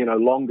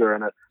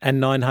longer.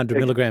 And 900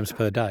 milligrams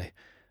per day.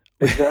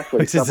 Exactly.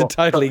 Which is a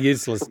totally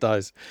useless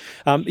dose.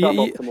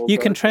 You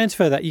can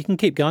transfer that. You can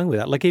keep going with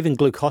that. Like even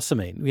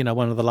glucosamine,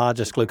 one of the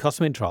largest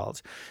glucosamine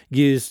trials,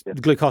 used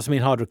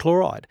glucosamine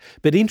hydrochloride.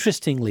 But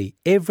interestingly,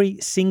 every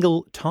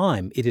single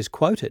time it is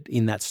quoted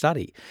in that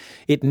study,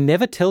 it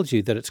never tells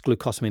you that it's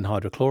glucosamine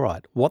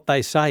hydrochloride. What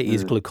they say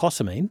is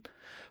glucosamine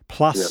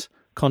plus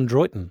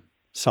chondroitin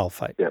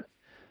sulfate. Yep.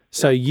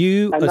 So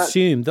you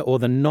assume that, or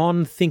the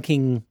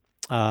non-thinking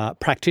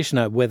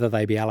practitioner, whether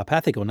they be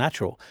allopathic or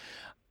natural,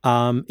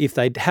 if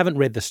they haven't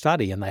read the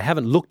study and they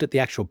haven't looked at the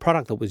actual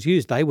product that was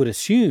used, they would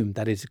assume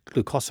that is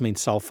glucosamine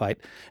sulfate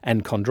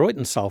and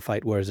chondroitin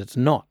sulfate, whereas it's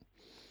not.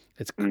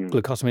 It's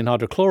glucosamine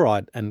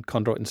hydrochloride and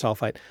chondroitin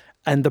sulfate.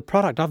 And the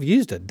product, I've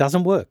used it,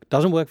 doesn't work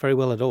very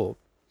well at all.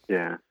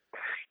 Yeah.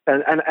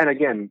 And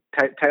again,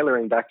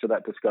 tailoring back to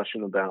that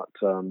discussion about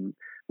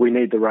we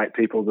need the right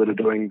people that are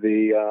doing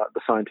the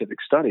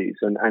scientific studies.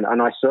 And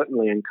I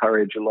certainly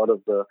encourage a lot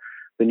of the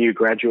new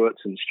graduates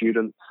and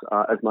students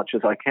as much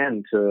as I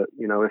can to,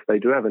 if they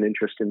do have an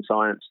interest in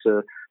science,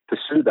 to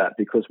pursue that,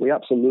 because we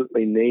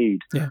absolutely need,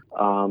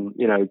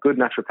 good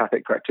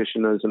naturopathic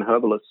practitioners and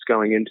herbalists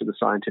going into the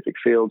scientific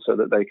field so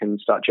that they can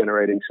start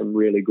generating some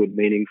really good,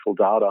 meaningful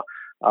data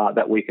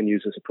that we can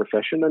use as a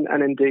profession.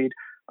 And indeed,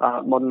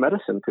 modern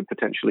medicine could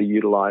potentially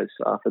utilize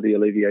for the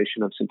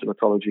alleviation of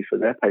symptomatology for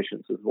their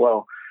patients as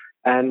well.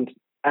 And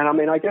I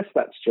mean, I guess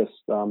that's just,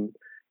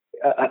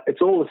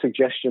 it's all a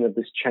suggestion of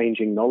this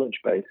changing knowledge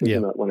base,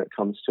 isn't it, when it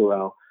comes to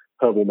our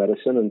herbal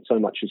medicine, and so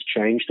much has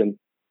changed. And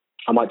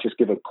I might just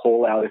give a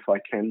call out, if I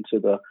can, to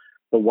the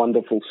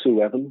wonderful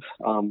Sue Evans.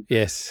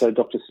 Yes. So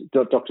Dr.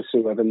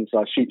 Sue Evans,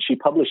 she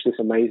published this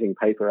amazing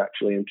paper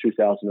actually in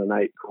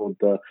 2008 called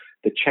the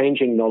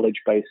Changing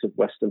Knowledge Base of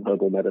Western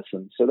Herbal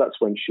Medicine. So that's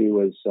when she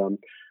was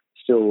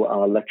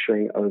still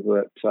lecturing over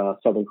at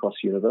Southern Cross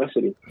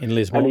University. In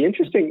Lismore. And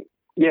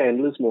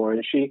in Lismore.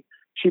 And she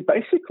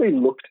basically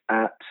looked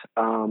at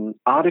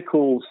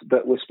articles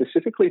that were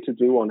specifically to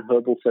do on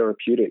herbal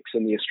therapeutics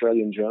in the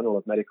Australian Journal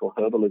of Medical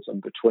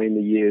Herbalism between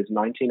the years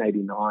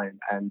 1989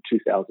 and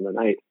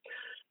 2008.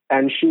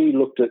 And she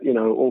looked at,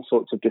 all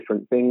sorts of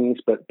different things,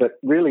 but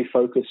really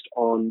focused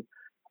on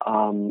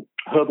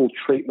herbal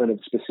treatment of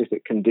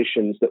specific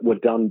conditions that were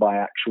done by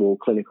actual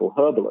clinical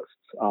herbalists,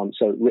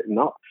 so written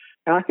up.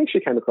 And I think she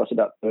came across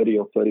about 30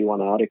 or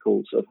 31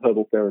 articles of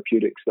herbal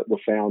therapeutics that were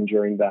found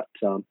during that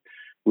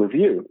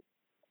review.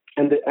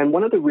 And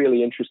one of the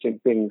really interesting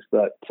things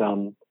that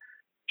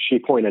she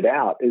pointed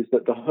out is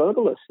that the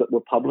herbalists that were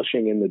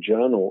publishing in the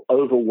journal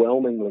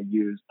overwhelmingly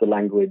used the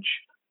language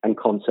and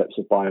concepts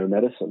of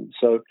biomedicine.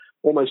 So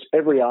almost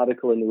every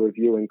article in the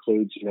review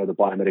includes, the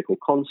biomedical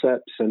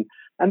concepts, and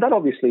that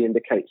obviously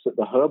indicates that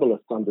the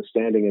herbalist's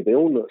understanding of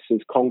illness is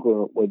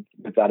congruent with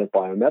that of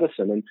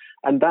biomedicine.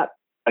 And that,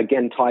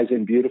 again, ties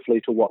in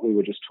beautifully to what we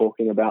were just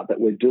talking about, that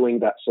we're doing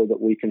that so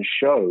that we can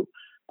show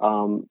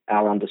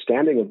our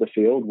understanding of the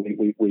field.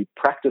 We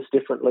practice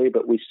differently,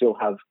 but we still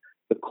have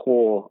the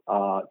core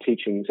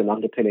teachings and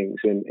underpinnings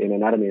in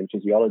anatomy and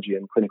physiology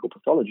and clinical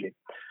pathology.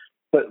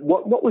 But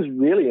what was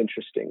really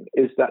interesting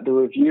is that the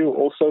review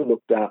also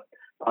looked at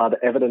the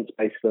evidence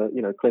base for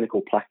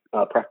clinical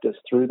practice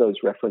through those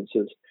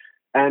references.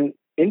 And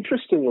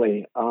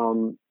interestingly,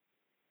 the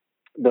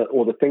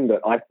thing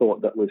that I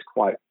thought that was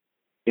quite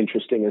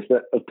interesting is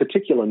that of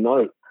particular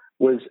note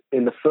was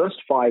in the first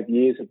 5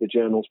 years of the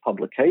journal's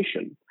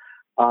publication,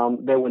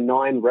 there were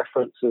 9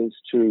 references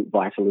to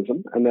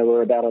vitalism, and there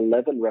were about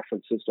 11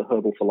 references to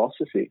herbal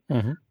philosophy.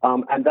 Mm-hmm.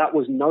 And that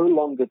was no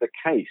longer the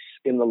case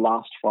in the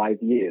last 5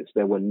 years.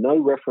 There were no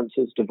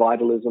references to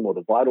vitalism or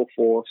the vital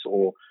force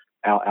or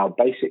our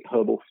basic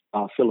herbal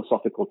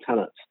philosophical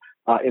tenets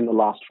in the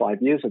last 5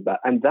 years of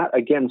that. And that,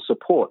 again,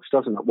 supports,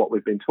 doesn't it, what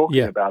we've been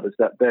talking about, is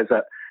that there's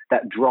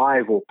that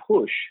drive or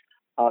push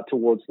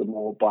towards the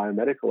more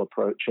biomedical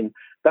approach. And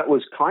that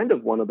was kind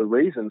of one of the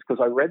reasons,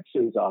 because I read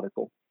Sue's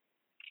article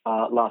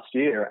last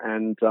year,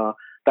 and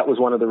that was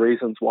one of the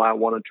reasons why I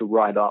wanted to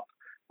write up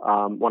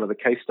one of the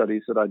case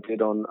studies that I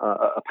did on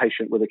a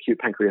patient with acute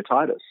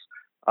pancreatitis.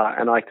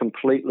 And I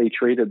completely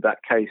treated that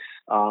case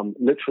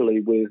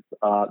literally with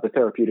the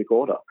therapeutic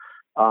order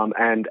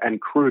and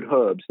crude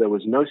herbs. There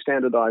was no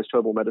standardized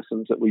herbal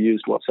medicines that were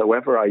used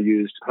whatsoever. I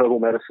used herbal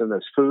medicine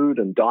as food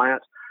and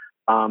diet,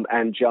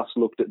 and just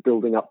looked at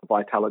building up the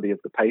vitality of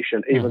the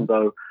patient, even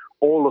though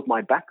all of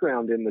my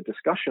background in the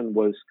discussion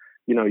was,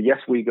 yes,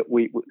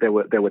 there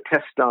were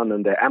tests done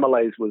and their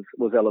amylase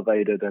was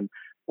elevated, and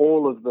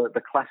all of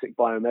the classic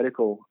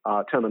biomedical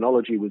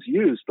terminology was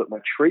used, but my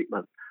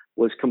treatment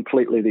was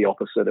completely the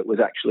opposite. It was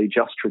actually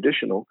just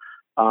traditional,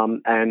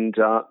 and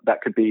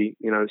that could be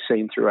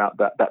seen throughout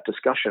that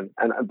discussion.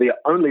 And the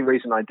only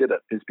reason I did it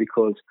is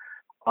because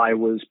I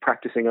was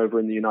practicing over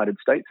in the United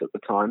States at the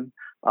time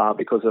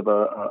because of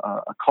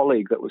a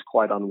colleague that was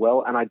quite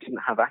unwell, and I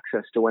didn't have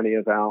access to any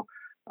of our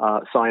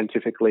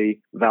scientifically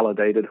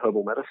validated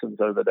herbal medicines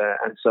over there.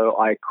 And so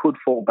I could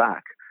fall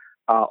back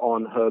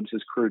on herbs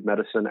as crude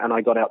medicine, and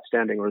I got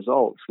outstanding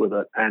results with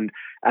it. And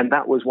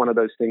that was one of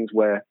those things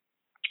where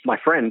my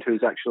friend,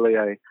 who's actually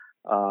a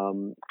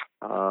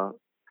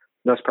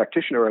nurse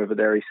practitioner over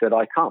there, he said,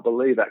 I can't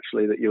believe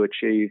actually that you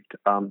achieved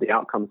the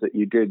outcomes that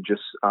you did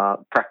just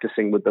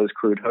practicing with those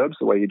crude herbs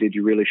the way you did.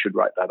 You really should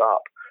write that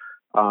up.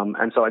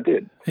 And so I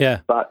did.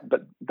 Yeah. But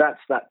that's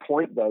that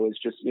point, though, is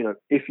just,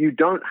 if you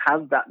don't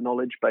have that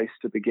knowledge base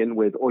to begin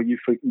with, or you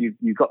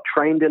got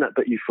trained in it,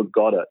 but you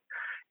forgot it,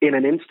 in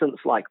an instance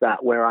like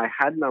that where I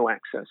had no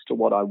access to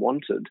what I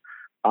wanted,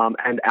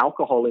 and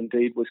alcohol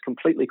indeed was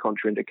completely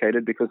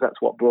contraindicated because that's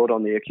what brought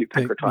on the acute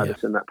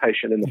pancreatitis in that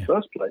patient in the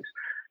first place.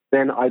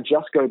 then I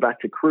just go back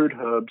to crude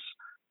herbs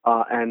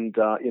and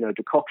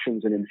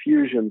decoctions and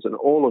infusions and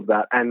all of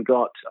that, and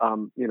got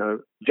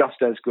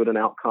just as good an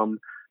outcome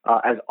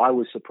as I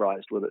was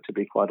surprised with it, to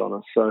be quite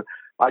honest. So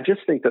I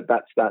just think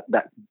that's that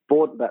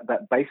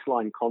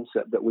baseline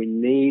concept that we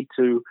need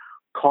to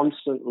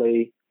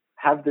constantly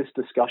have this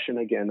discussion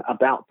again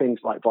about things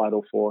like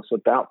vital force,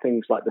 about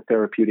things like the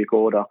therapeutic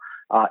order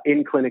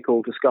in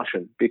clinical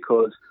discussion,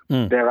 because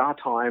there are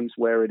times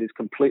where it is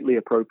completely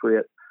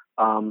appropriate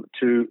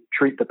to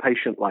treat the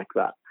patient like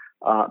that.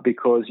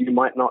 Because you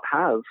might not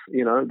have,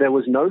 there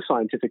was no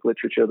scientific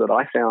literature that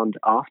I found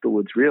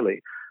afterwards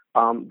really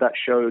that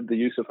showed the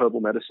use of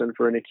herbal medicine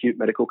for an acute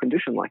medical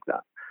condition like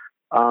that.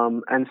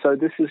 And so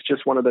this is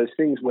just one of those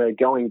things where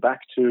going back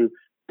to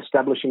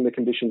establishing the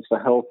conditions for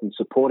health and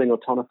supporting or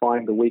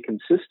tonifying the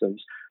weakened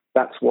systems,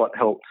 that's what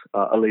helped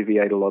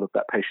alleviate a lot of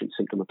that patient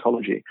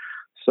symptomatology.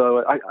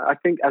 So I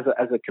think as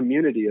a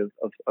community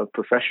of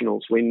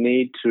professionals, we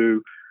need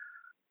to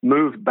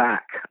move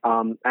back,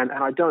 and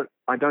I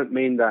don't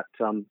mean that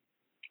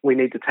we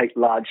need to take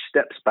large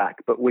steps back,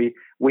 but we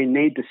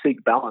need to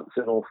seek balance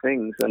in all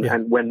things,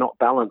 and we're not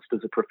balanced as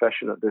a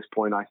profession at this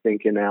point, I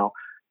think, in our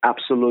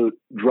absolute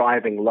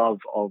driving love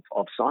of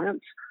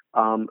science,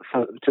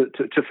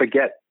 to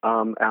forget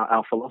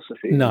our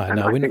philosophy.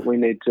 I think we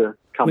need to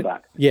come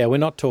back. Yeah, we're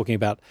not talking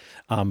about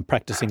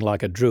practicing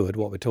like a druid.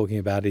 What we're talking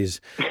about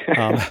is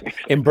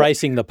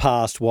embracing the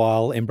past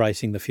while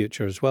embracing the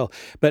future as well.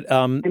 But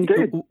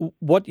Indeed.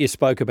 What you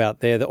spoke about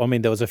there, there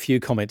was a few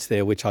comments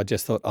there which I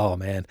just thought, oh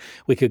man,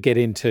 we could get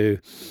into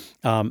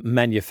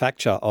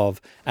manufacture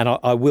of, and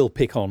I will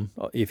pick on,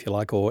 if you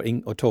like, or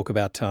talk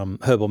about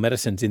herbal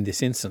medicines in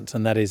this instance,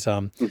 and that is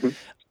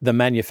the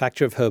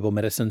manufacture of herbal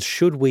medicines.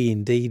 Should we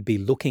indeed be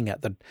looking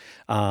at the,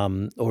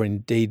 or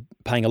indeed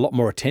paying a lot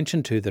more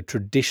attention to the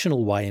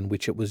traditional way in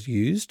which it was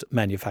used,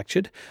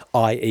 manufactured,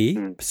 i.e.,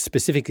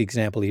 specific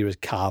example here is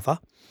kava.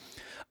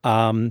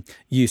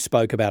 You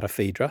spoke about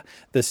ephedra.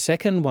 The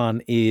second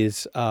one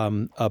is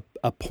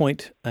a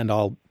point, and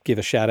I'll give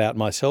a shout out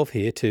myself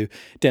here to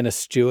Dennis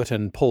Stewart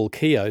and Paul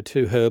Keogh,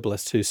 two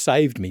herbalists who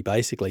saved me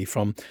basically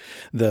from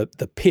the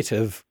pit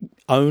of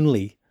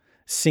only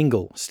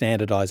single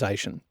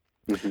standardisation,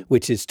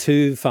 which is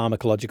too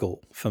pharmacological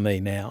for me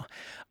now.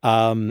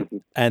 And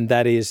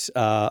that is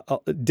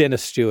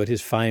Dennis Stewart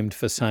is famed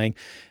for saying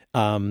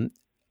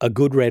a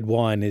good red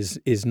wine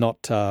is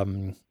not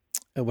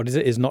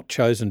is not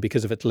chosen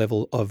because of its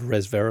level of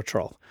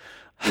resveratrol.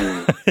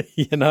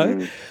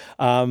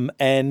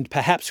 And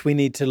perhaps we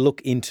need to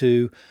look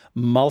into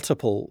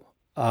multiple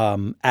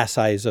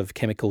assays of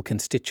chemical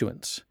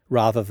constituents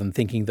rather than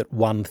thinking that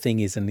one thing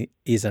is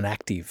an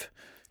active.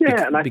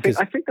 Yeah, and I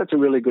think that's a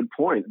really good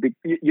point.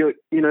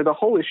 The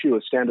whole issue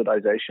of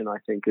standardization, I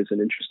think, is an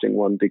interesting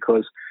one,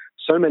 because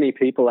so many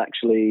people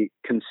actually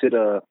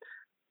consider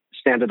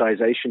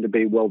standardization to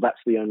be, well, that's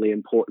the only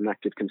important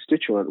active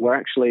constituent, where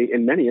actually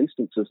in many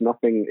instances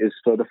nothing is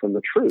further from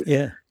the truth.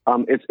 Yeah.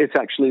 It's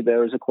actually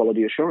there as a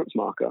quality assurance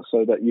marker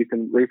so that you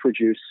can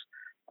reproduce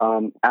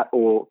at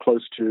or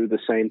close to the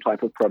same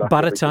type of product.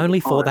 But it's only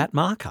for that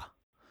marker.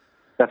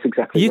 That's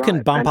exactly right. You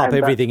can bump up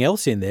everything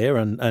else in there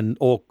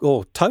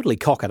or totally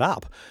cock it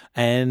up,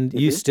 and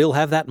you still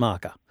have that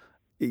marker.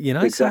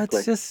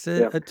 Exactly. So it's just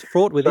it's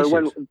fraught with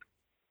issues.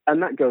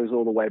 And that goes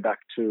all the way back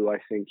to, I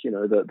think,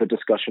 the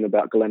discussion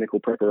about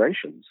galenical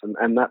preparations.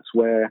 And that's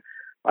where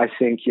I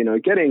think,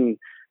 getting,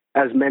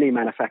 as many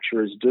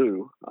manufacturers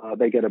do,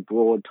 they get a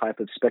broad type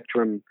of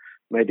spectrum,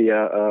 maybe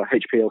a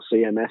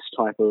HPLC-MS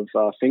type of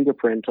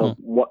fingerprint of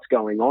what's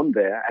going on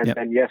there. And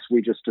then, yes,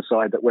 we just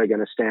decide that we're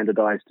going to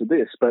standardize to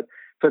this. But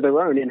for their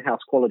own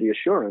in-house quality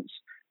assurance,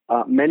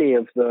 many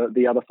of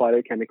the other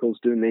phytochemicals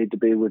do need to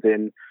be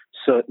within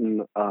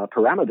certain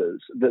parameters.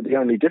 The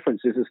only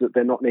difference is that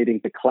they're not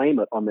needing to claim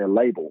it on their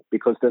label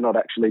because they're not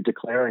actually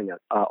declaring it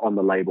on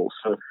the label.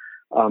 So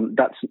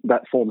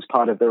that forms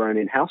part of their own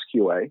in-house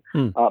QA.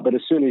 But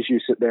as soon as you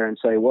sit there and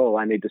say, well,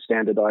 I need to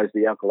standardize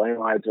the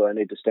alkylamides, or I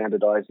need to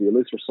standardize the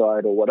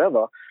erythricide or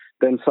whatever,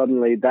 then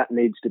suddenly that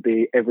needs to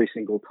be every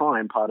single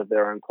time part of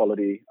their own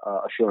quality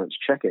assurance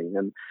checking.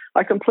 And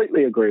I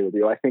completely agree with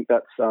you. I think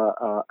that's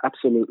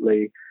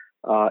absolutely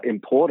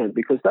important,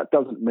 because that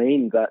doesn't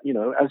mean that,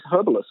 as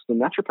herbalists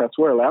and naturopaths,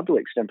 we're allowed to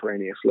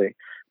extemporaneously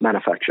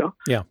manufacture.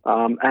 Yeah.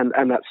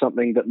 And that's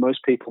something that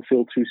most people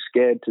feel too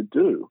scared to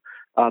do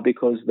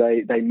because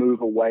they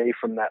move away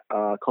from that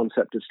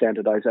concept of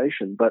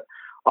standardization. But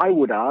I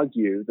would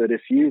argue that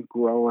if you've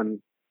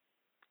grown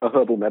a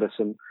herbal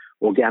medicine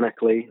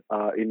organically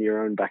in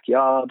your own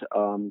backyard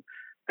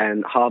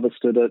and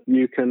harvested it,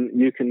 you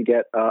can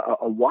get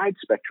a wide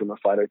spectrum of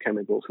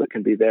phytochemicals that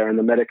can be there, and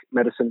the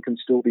medicine can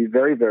still be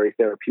very, very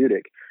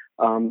therapeutic.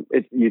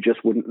 You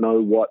just wouldn't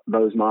know what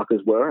those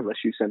markers were unless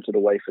you sent it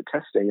away for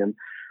testing. And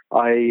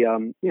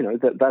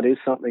that is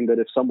something that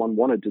if someone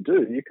wanted to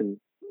do, you can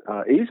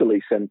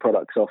easily send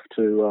products off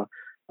to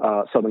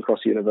Southern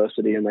Cross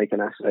University, and they can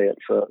assay it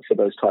for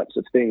those types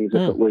of things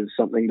if it was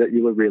something that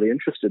you were really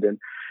interested in.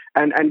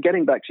 And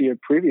getting back to your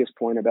previous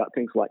point about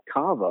things like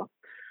kava,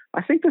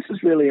 I think this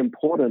is really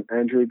important,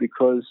 Andrew,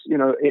 because,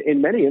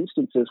 in many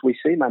instances, we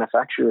see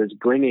manufacturers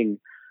bringing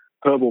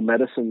herbal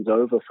medicines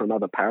over from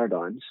other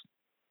paradigms,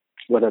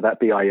 whether that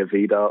be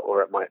Ayurveda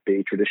or it might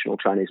be traditional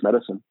Chinese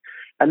medicine.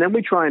 And then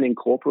we try and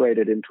incorporate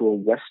it into a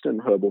Western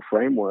herbal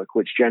framework,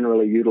 which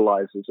generally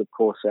utilizes, of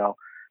course, our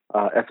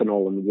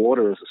ethanol and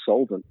water as a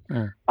solvent.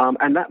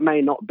 And that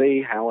may not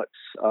be how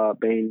it's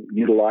being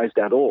utilized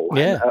at all.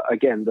 Yeah. And,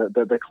 again,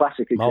 the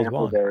classic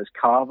example there is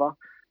kava.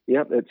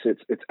 Yep,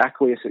 it's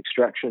aqueous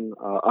extraction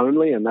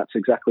only, and that's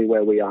exactly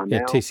where we are now.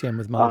 Yeah, TCM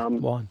with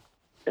mulled wine.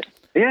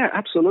 Yeah,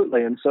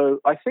 absolutely. And so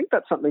I think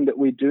that's something that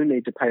we do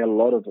need to pay a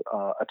lot of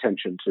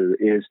attention to,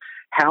 is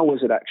how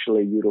was it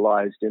actually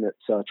utilized in its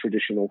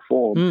traditional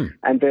form,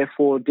 and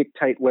therefore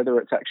dictate whether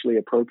it's actually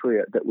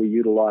appropriate that we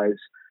utilize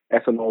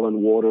ethanol and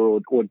water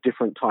or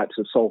different types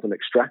of solvent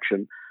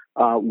extraction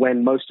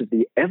when most of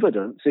the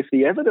evidence, if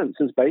the evidence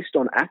is based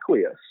on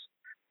aqueous,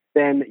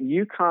 then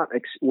you can't,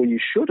 you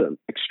shouldn't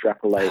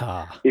extrapolate.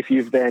 If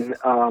you've then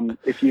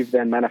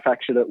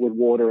manufactured it with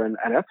water and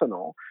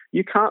ethanol,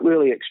 you can't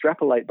really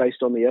extrapolate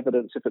based on the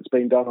evidence if it's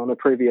been done on a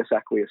previous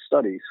aqueous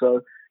study.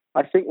 So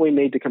I think we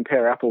need to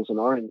compare apples and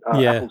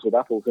apples with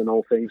apples in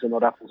all things, and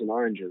not apples and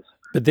oranges.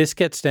 But this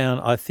gets down,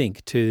 I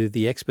think, to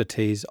the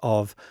expertise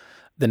of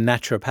the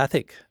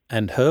naturopathic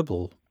and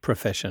herbal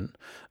profession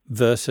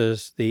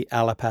versus the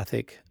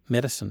allopathic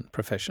medicine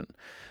profession.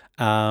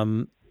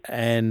 And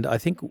I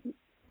think,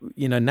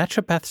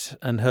 naturopaths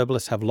and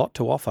herbalists have a lot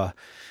to offer.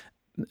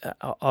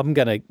 I'm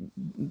going to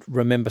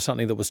remember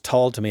something that was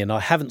told to me, and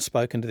I haven't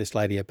spoken to this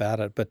lady about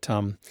it, but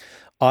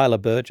Isla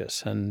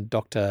Burgess and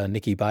Dr.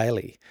 Nikki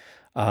Bailey.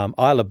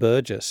 Isla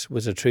Burgess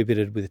was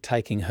attributed with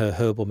taking her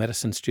herbal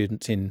medicine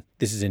students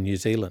this is in New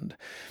Zealand.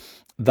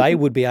 They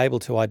would be able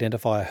to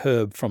identify a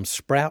herb from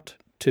sprout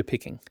to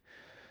picking.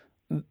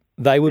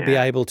 They would be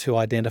able to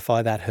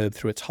identify that herb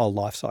through its whole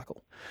life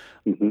cycle.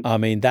 I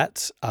mean,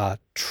 that's a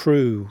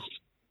true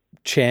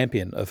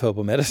champion of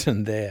herbal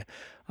medicine there.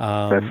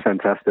 That's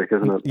fantastic,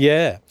 isn't it?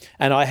 Yeah,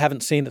 and I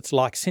haven't seen its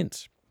like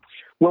since.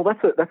 Well,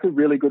 that's a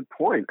really good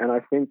point. And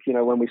I think,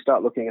 when we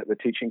start looking at the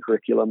teaching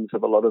curriculums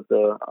of a lot of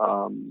the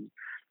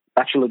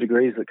bachelor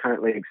degrees that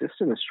currently exist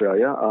in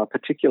Australia,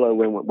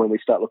 particularly when we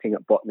start looking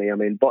at botany. I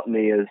mean,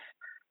 botany is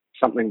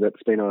something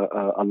that's been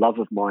a love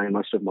of mine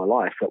most of my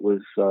life. It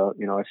was,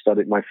 I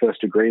studied my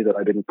first degree that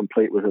I didn't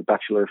complete was a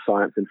Bachelor of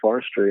Science in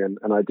Forestry, and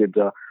I did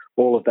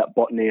all of that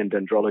botany and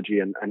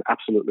dendrology and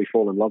absolutely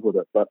fall in love with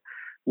it. But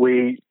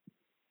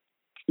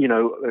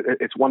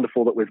it's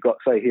wonderful that we've got,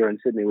 say, here in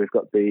Sydney, we've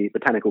got the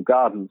botanical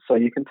gardens. So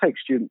you can take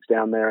students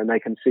down there and they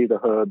can see the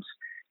herbs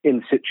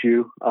in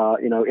situ,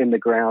 in the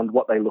ground,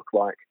 what they look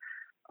like.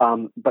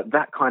 But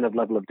that kind of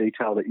level of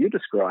detail that you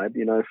described,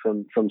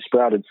 from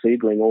sprouted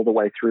seedling all the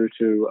way through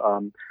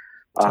to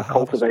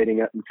cultivating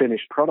it and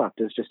finished product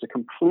is just a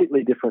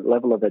completely different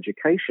level of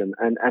education.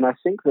 And I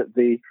think that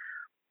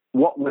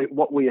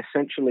what we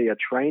essentially are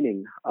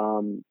training,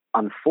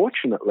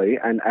 unfortunately,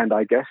 and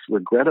I guess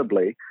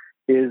regrettably,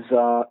 is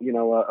a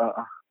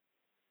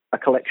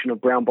collection of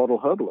brown bottle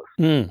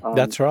herbalists.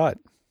 That's right.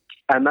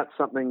 And that's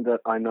something that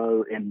I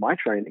know in my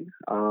training,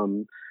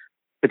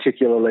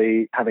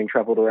 particularly having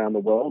traveled around the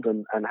world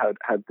and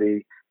had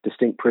the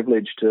distinct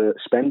privilege to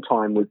spend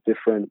time with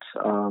different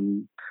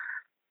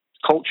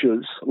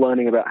cultures,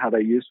 learning about how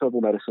they use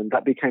herbal medicine.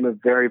 That became a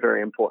very,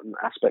 very important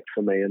aspect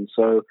for me. And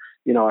so,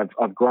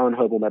 I've grown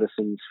herbal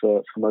medicines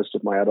for most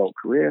of my adult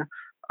career.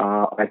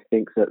 I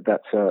think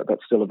that's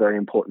still a very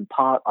important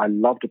part. I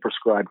love to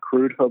prescribe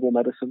crude herbal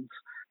medicines,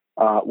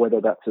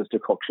 whether that's as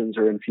decoctions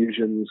or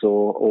infusions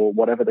or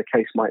whatever the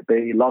case might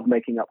be. Love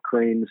making up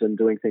creams and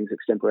doing things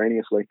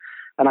extemporaneously.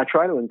 And I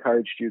try to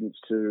encourage students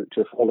to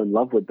fall in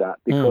love with that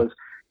because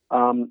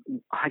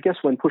I guess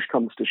when push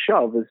comes to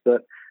shove is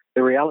that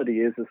the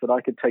reality is that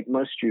I could take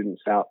most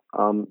students out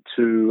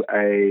to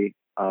a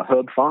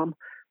herb farm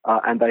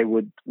and they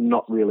would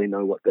not really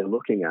know what they're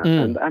looking at.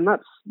 And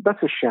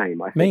that's a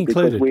shame, I think. Me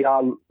included.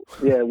 Because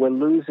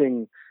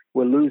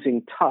we're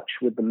losing touch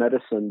with the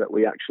medicine that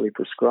we actually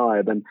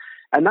prescribe. And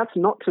that's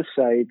not to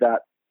say that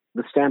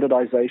the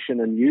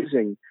standardization and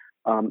using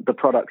the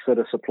products that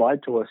are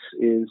supplied to us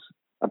is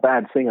a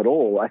bad thing at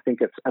all. I think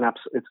it's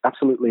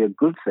absolutely a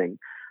good thing.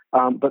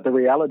 But the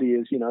reality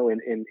is,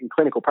 in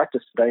clinical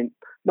practice today,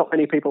 not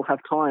many people have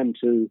time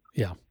to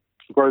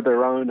grow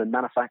their own and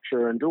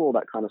manufacture and do all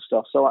that kind of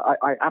stuff. So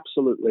I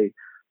absolutely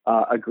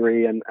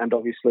agree. And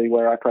obviously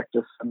where I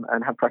practice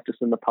and have practiced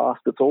in the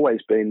past, it's always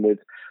been with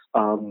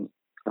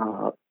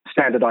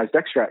standardized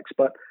extracts.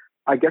 But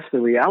I guess the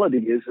reality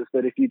is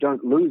that if you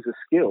don't lose a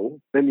skill,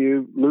 then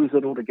you lose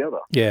it altogether.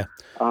 Yeah.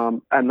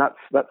 And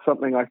that's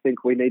something I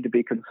think we need to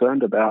be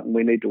concerned about, and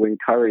we need to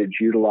encourage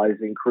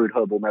utilizing crude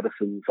herbal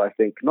medicines, I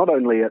think, not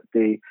only at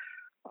the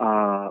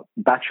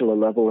bachelor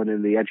level and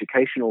in the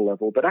educational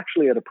level, but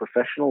actually at a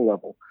professional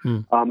level.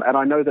 And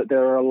I know that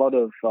there are a lot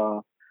of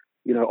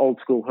old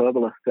school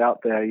herbalists out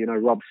there,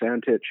 Rob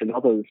Santich and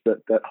others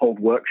that hold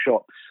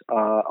workshops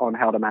on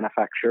how to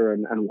manufacture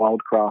and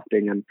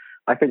wildcrafting. And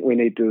I think we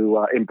need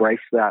to embrace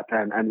that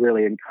and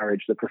really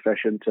encourage the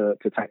profession to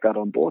take that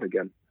on board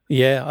again.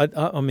 Yeah,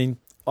 I mean,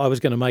 I was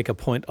going to make a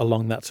point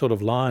along that sort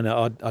of line.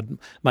 I'd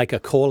make a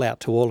call out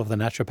to all of the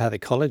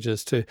naturopathic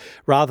colleges to,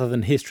 rather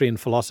than history and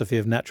philosophy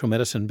of natural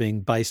medicine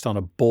being based on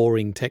a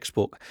boring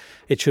textbook,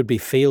 it should be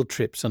field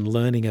trips and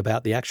learning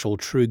about the actual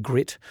true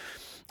grit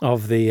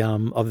of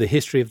the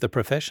history of the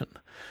profession.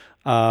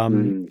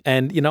 And,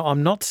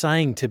 I'm not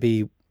saying to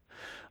be,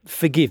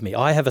 forgive me,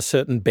 I have a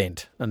certain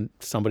bent, and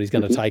somebody's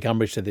going to take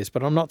umbrage to this,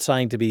 but I'm not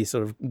saying to be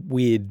sort of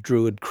weird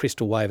druid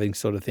crystal waving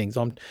sort of things.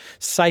 I'm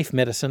safe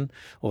medicine,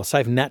 or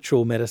safe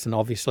natural medicine,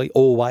 obviously,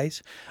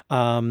 always.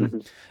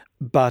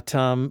 But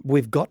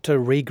we've got to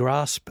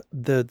re-grasp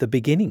the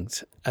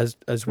beginnings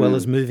as well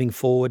as moving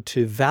forward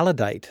to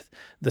validate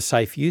the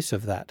safe use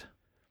of that.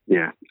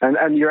 Yeah,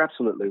 and you're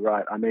absolutely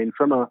right. I mean,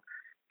 from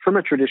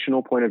a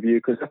traditional point of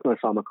view, because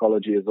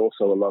ethnopharmacology is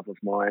also a love of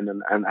mine,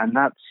 and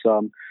that's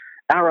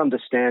our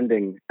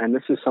understanding, and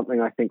this is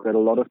something I think that a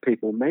lot of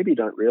people maybe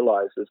don't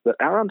realize, is that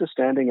our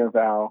understanding of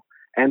our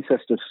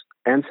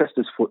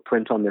ancestors'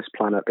 footprint on this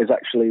planet is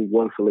actually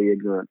woefully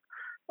ignorant.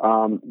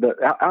 That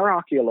our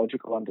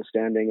archaeological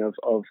understanding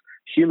of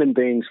human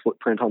beings'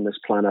 footprint on this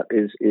planet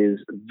is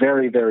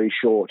very, very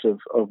short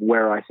of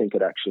where I think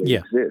it actually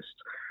exists.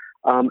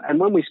 And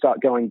when we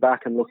start going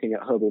back and looking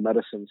at herbal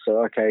medicine,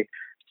 so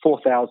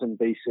 4000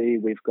 BC,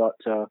 we've got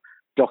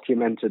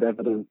documented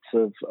evidence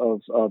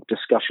of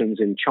discussions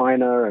in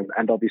China,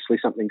 and obviously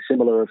something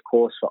similar, of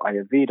course, for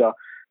Ayurveda.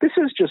 This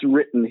is just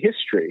written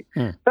history.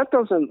 That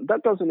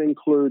doesn't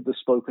include the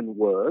spoken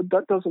word.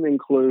 That doesn't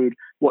include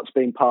what's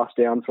been passed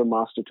down from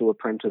master to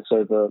apprentice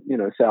over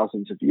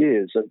thousands of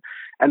years.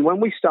 And when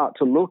we start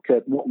to look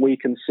at what we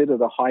consider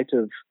the height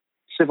of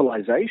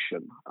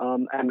civilization,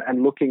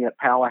 and looking at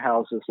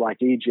powerhouses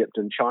like Egypt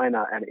and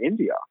China and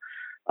India,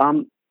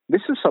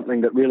 this is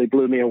something that really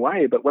blew me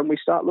away. But when we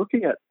start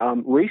looking at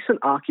recent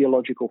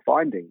archaeological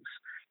findings,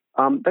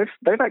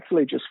 they've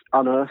actually just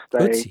unearthed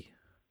a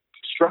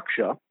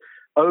structure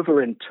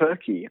over in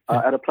Turkey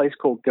at a place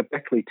called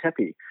Göbekli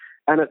Tepe,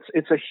 and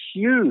it's a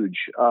huge,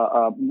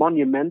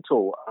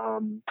 monumental,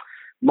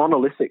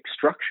 monolithic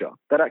structure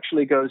that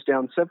actually goes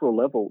down several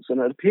levels, and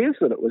it appears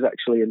that it was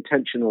actually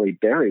intentionally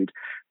buried.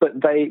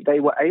 But they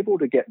were able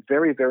to get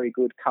very, very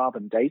good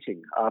carbon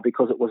dating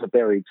because it was a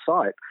buried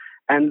site.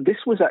 And this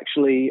was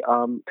actually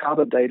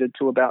carbon dated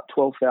to about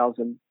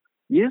 12,000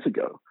 years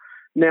ago.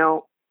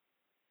 Now,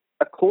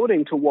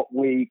 according to what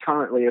we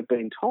currently have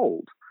been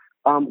told,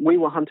 we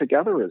were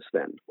hunter-gatherers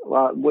then.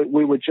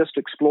 We were just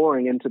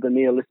exploring into the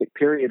Neolithic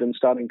period and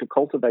starting to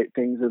cultivate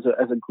things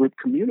as a group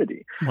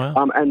community.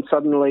 Wow. And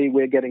suddenly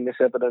we're getting this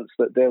evidence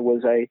that there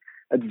was a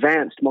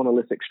advanced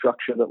monolithic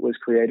structure that was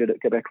created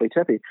at Göbekli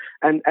Tepe.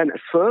 And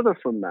further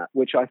from that,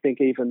 which I think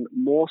even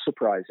more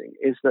surprising,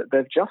 is that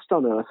they've just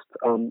unearthed,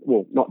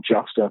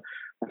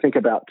 I think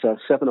about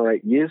 7 or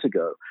 8 years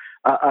ago,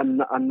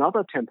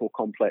 another temple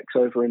complex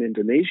over in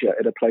Indonesia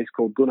at a place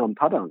called Gunung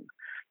Padang.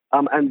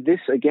 And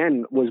this,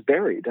 again, was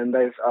buried, and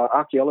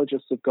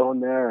archaeologists have gone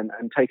there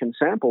and taken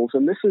samples,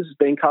 and this has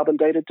been carbon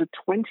dated to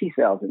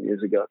 20,000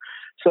 years ago.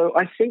 So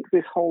I think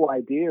this whole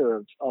idea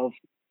of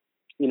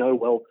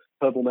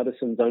herbal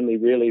medicine's only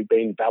really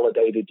been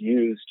validated,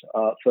 used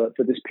for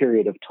this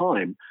period of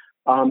time.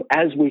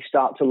 As we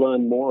start to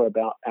learn more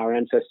about our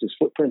ancestors'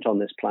 footprint on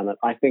this planet,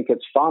 I think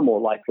it's far more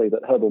likely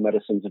that herbal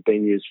medicines have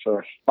been used for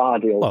a far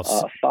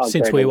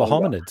since we were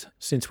hominids,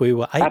 since we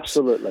were apes.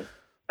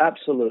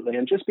 Absolutely.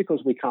 And just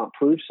because we can't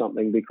prove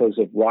something because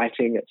of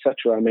writing,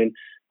 etc., I mean,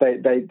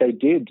 they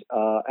did,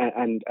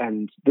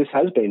 and this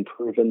has been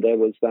proven. There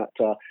was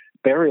that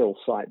burial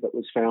site that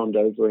was found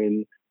over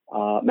in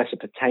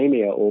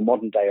Mesopotamia or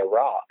modern-day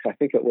Iraq. I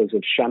think it was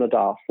of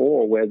Shanidar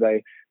IV, where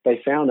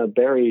they found a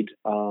buried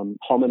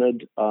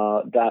hominid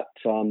that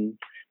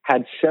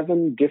had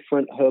 7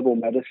 different herbal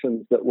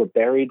medicines that were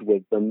buried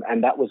with them,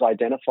 and that was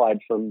identified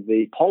from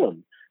the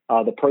pollen.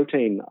 The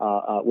protein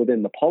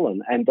within the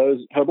pollen, and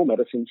those herbal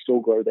medicines still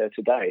grow there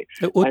today.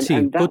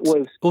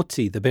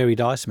 Utsi, the buried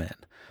Iceman.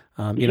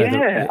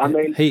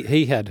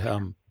 He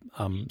had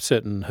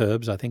certain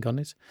herbs, I think, on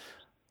his.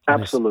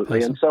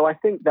 Absolutely, and so I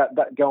think that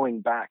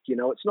going back,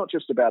 it's not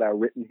just about our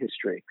written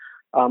history.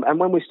 And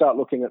when we start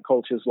looking at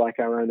cultures like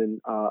our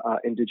own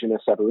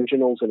Indigenous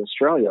Aboriginals in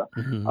Australia,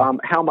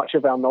 how much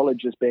of our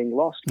knowledge is being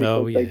lost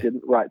because they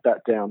didn't write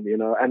that down,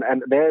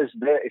 And there's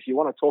if you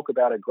want to talk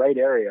about a great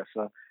area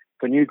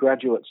for new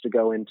graduates to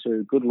go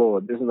into, good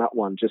Lord, isn't that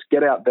one? Just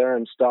get out there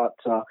and start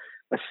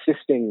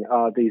assisting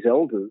these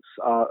elders,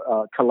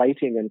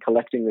 collating and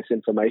collecting this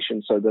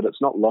information so that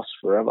it's not lost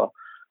forever.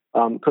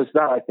 Because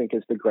that, I think,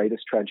 is the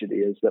greatest tragedy,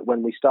 is that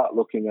when we start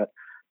looking at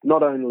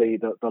not only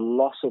the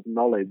loss of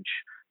knowledge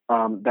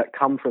that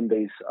come from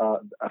these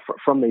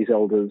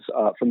elders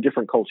from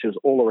different cultures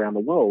all around the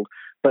world,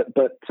 but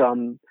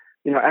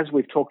as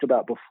we've talked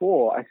about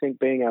before, I think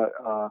being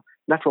a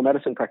natural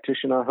medicine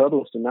practitioner,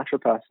 herbalist and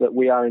naturopath, that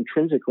we are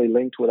intrinsically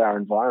linked with our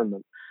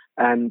environment.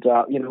 And,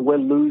 we're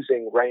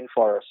losing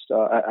rainforest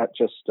at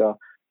just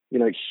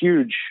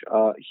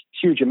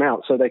huge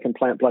amounts, so they can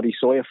plant bloody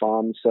soya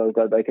farms, so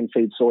that they can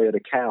feed soya to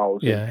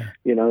cows, and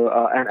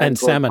grow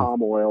salmon,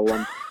 palm oil,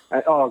 and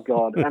oh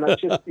god, and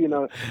it's just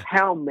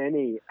how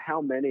many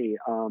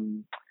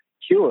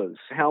cures,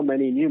 how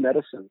many new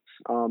medicines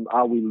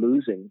are we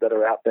losing that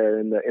are out there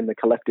in the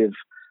collective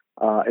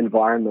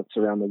environments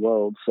around the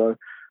world? So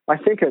I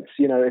think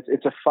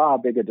it's a far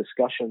bigger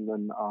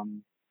discussion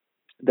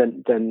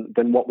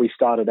than what we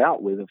started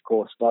out with, of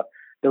course. But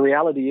the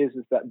reality is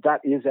that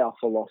is our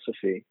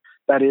philosophy,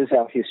 that is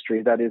our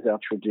history, that is our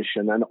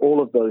tradition, and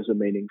all of those are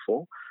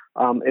meaningful.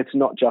 It's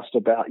not just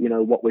about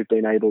what we've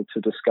been able to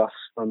discuss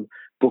from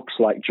books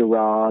like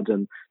Girard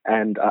and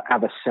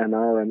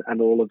Avicenna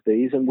and all of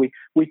these, and we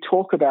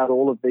talk about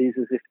all of these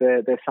as if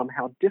they're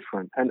somehow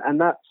different,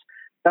 and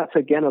that's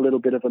again a little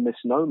bit of a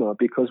misnomer,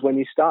 because when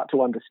you start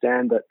to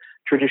understand that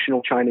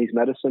traditional Chinese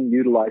medicine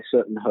utilized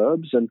certain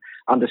herbs and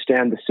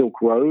understand the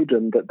Silk Road,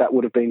 and that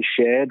would have been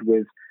shared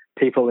with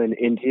people in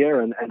India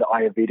and the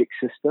Ayurvedic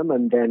system,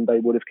 and then they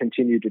would have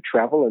continued to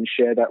travel and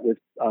share that with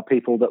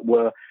people that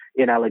were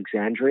in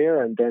Alexandria,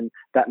 and then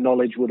that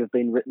knowledge would have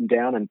been written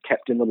down and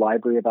kept in the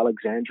Library of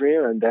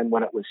Alexandria, and then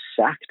when it was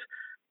sacked,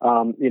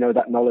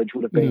 that knowledge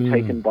would have been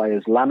taken by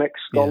Islamic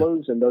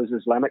scholars, and those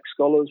Islamic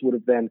scholars would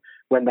have then,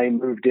 when they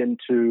moved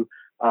into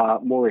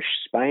Moorish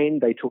Spain,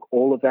 they took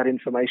all of that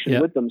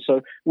information with them.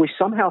 So we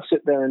somehow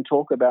sit there and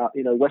talk about,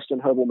 Western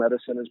herbal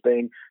medicine as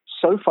being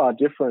so far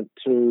different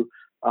to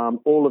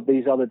all of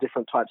these other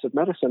different types of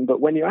medicine.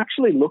 But when you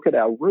actually look at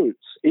our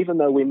roots, even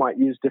though we might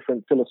use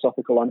different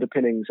philosophical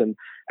underpinnings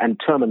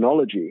and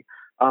terminology,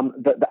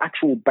 the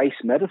actual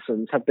base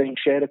medicines have been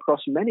shared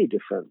across many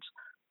different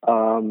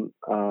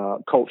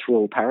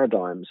cultural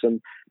paradigms.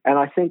 And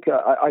I think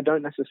I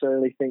don't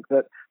necessarily think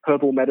that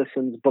herbal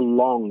medicines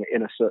belong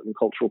in a certain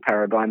cultural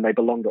paradigm. They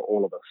belong to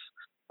all of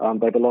us.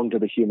 They belong to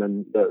the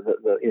human,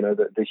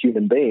 the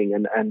human being,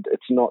 and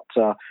it's not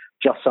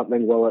just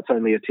something. Well, it's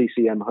only a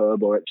TCM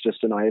herb, or it's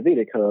just an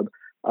Ayurvedic herb.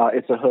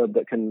 It's a herb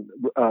that can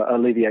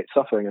alleviate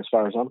suffering, as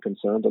far as I'm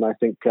concerned. And I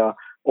think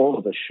all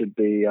of us should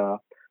be,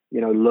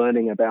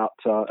 learning about,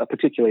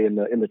 particularly in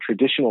the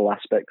traditional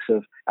aspects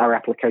of our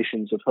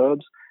applications of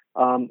herbs.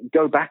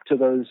 Go back to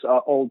those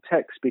old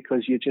texts,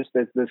 because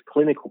there's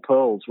clinical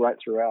pearls right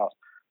throughout.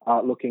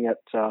 Looking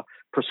at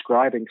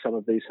prescribing some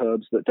of these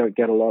herbs that don't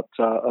get a lot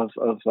of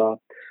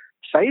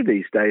say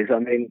these days. I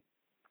mean,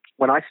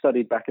 when I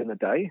studied back in the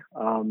day,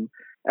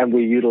 and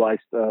we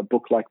utilized a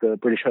book like the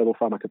British Herbal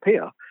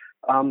Pharmacopoeia,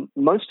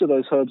 most of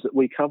those herbs that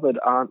we covered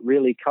aren't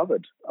really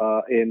covered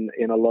in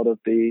a lot of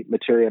the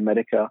Materia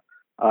Medica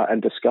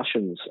and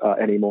discussions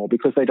anymore,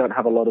 because they don't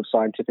have a lot of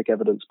scientific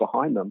evidence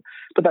behind them.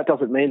 But that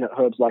doesn't mean that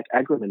herbs like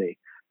agrimony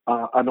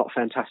are not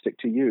fantastic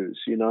to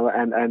use,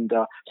 and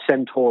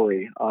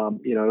Centauri,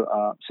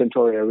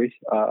 Centauri eryth,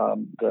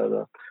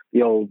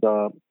 the old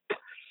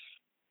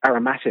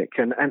aromatic,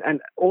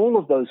 and all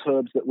of those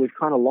herbs that we've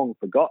kind of long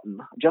forgotten.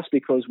 Just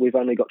because we've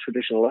only got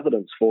traditional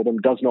evidence for them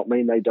does not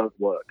mean they don't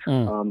work.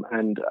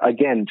 And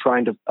again,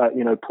 trying to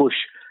push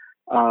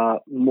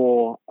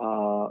more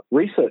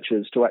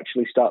researchers to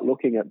actually start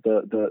looking at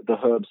the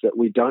herbs that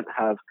we don't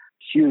have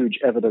huge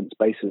evidence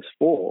basis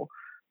for,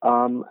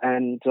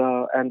 and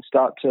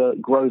start to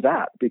grow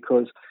that,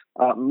 because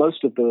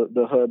most of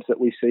the herbs that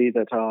we see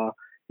that are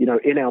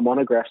in our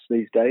monographs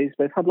these days,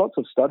 they've had lots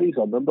of studies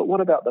on them. But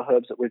what about the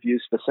herbs that we've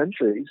used for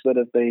centuries that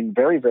have been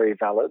very, very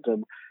valid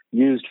and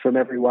used from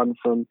everyone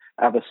from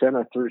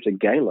Avicenna through to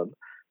Galen?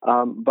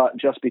 But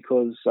just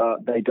because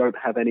they don't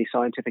have any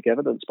scientific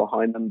evidence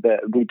behind them,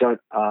 that we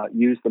don't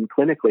use them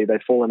clinically,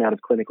 they've fallen out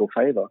of clinical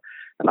favor.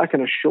 And I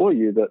can assure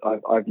you that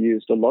I've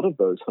used a lot of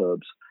those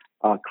herbs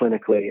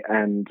clinically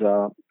and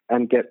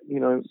get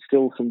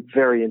still some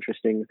very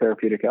interesting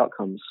therapeutic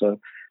outcomes. So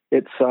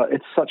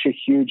it's such a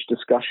huge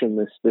discussion,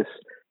 this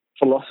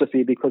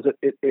philosophy, because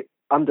it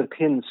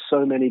underpins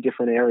so many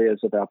different areas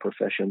of our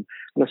profession,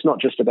 and it's not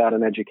just about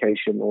an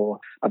education or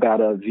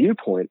about a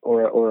viewpoint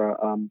or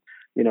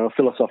a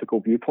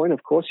philosophical viewpoint.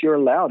 Of course, you're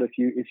allowed, if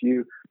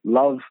you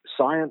love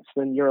science,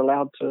 then you're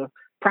allowed to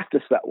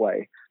practice that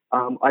way.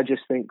 I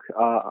just think,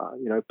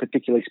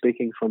 particularly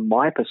speaking from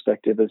my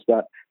perspective, is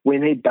that we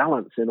need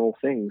balance in all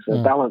things.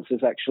 And balance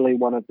is actually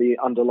one of the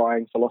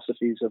underlying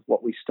philosophies of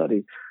what we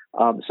study.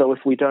 So if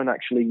we don't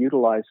actually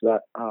utilize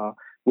that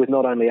with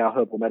not only our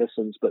herbal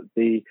medicines, but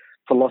the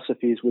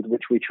philosophies with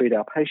which we treat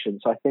our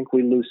patients, I think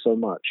we lose so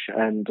much,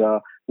 and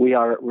we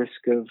are at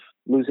risk of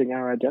losing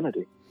our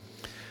identity.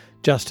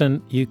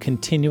 Justin, you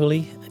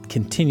continuously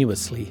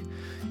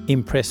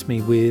impress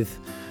me with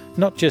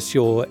not just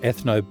your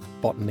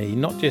ethnobotany,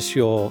 not just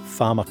your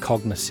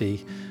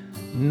pharmacognosy,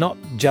 not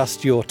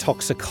just your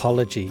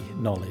toxicology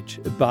knowledge,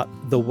 but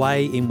the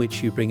way in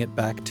which you bring it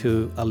back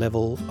to a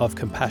level of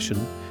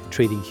compassion,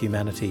 treating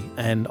humanity.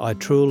 And I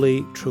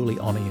truly, truly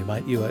honour you,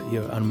 mate. You're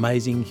an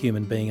amazing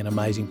human being, an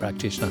amazing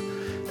practitioner.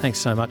 Thanks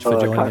so much for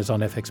joining us on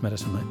FX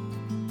Medicine,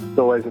 mate. It's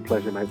always a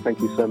pleasure, mate. Thank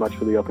you so much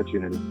for the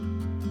opportunity.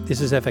 This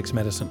is FX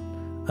Medicine,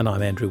 and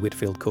I'm Andrew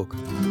Whitfield Cook.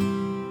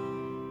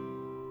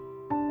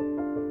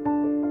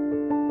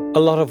 A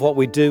lot of what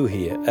we do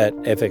here at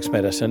FX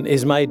Medicine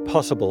is made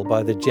possible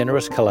by the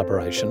generous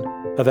collaboration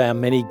of our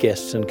many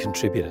guests and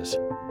contributors.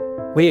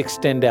 We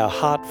extend our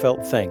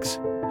heartfelt thanks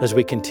as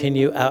we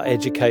continue our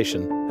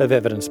education of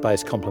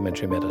evidence-based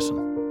complementary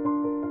medicine.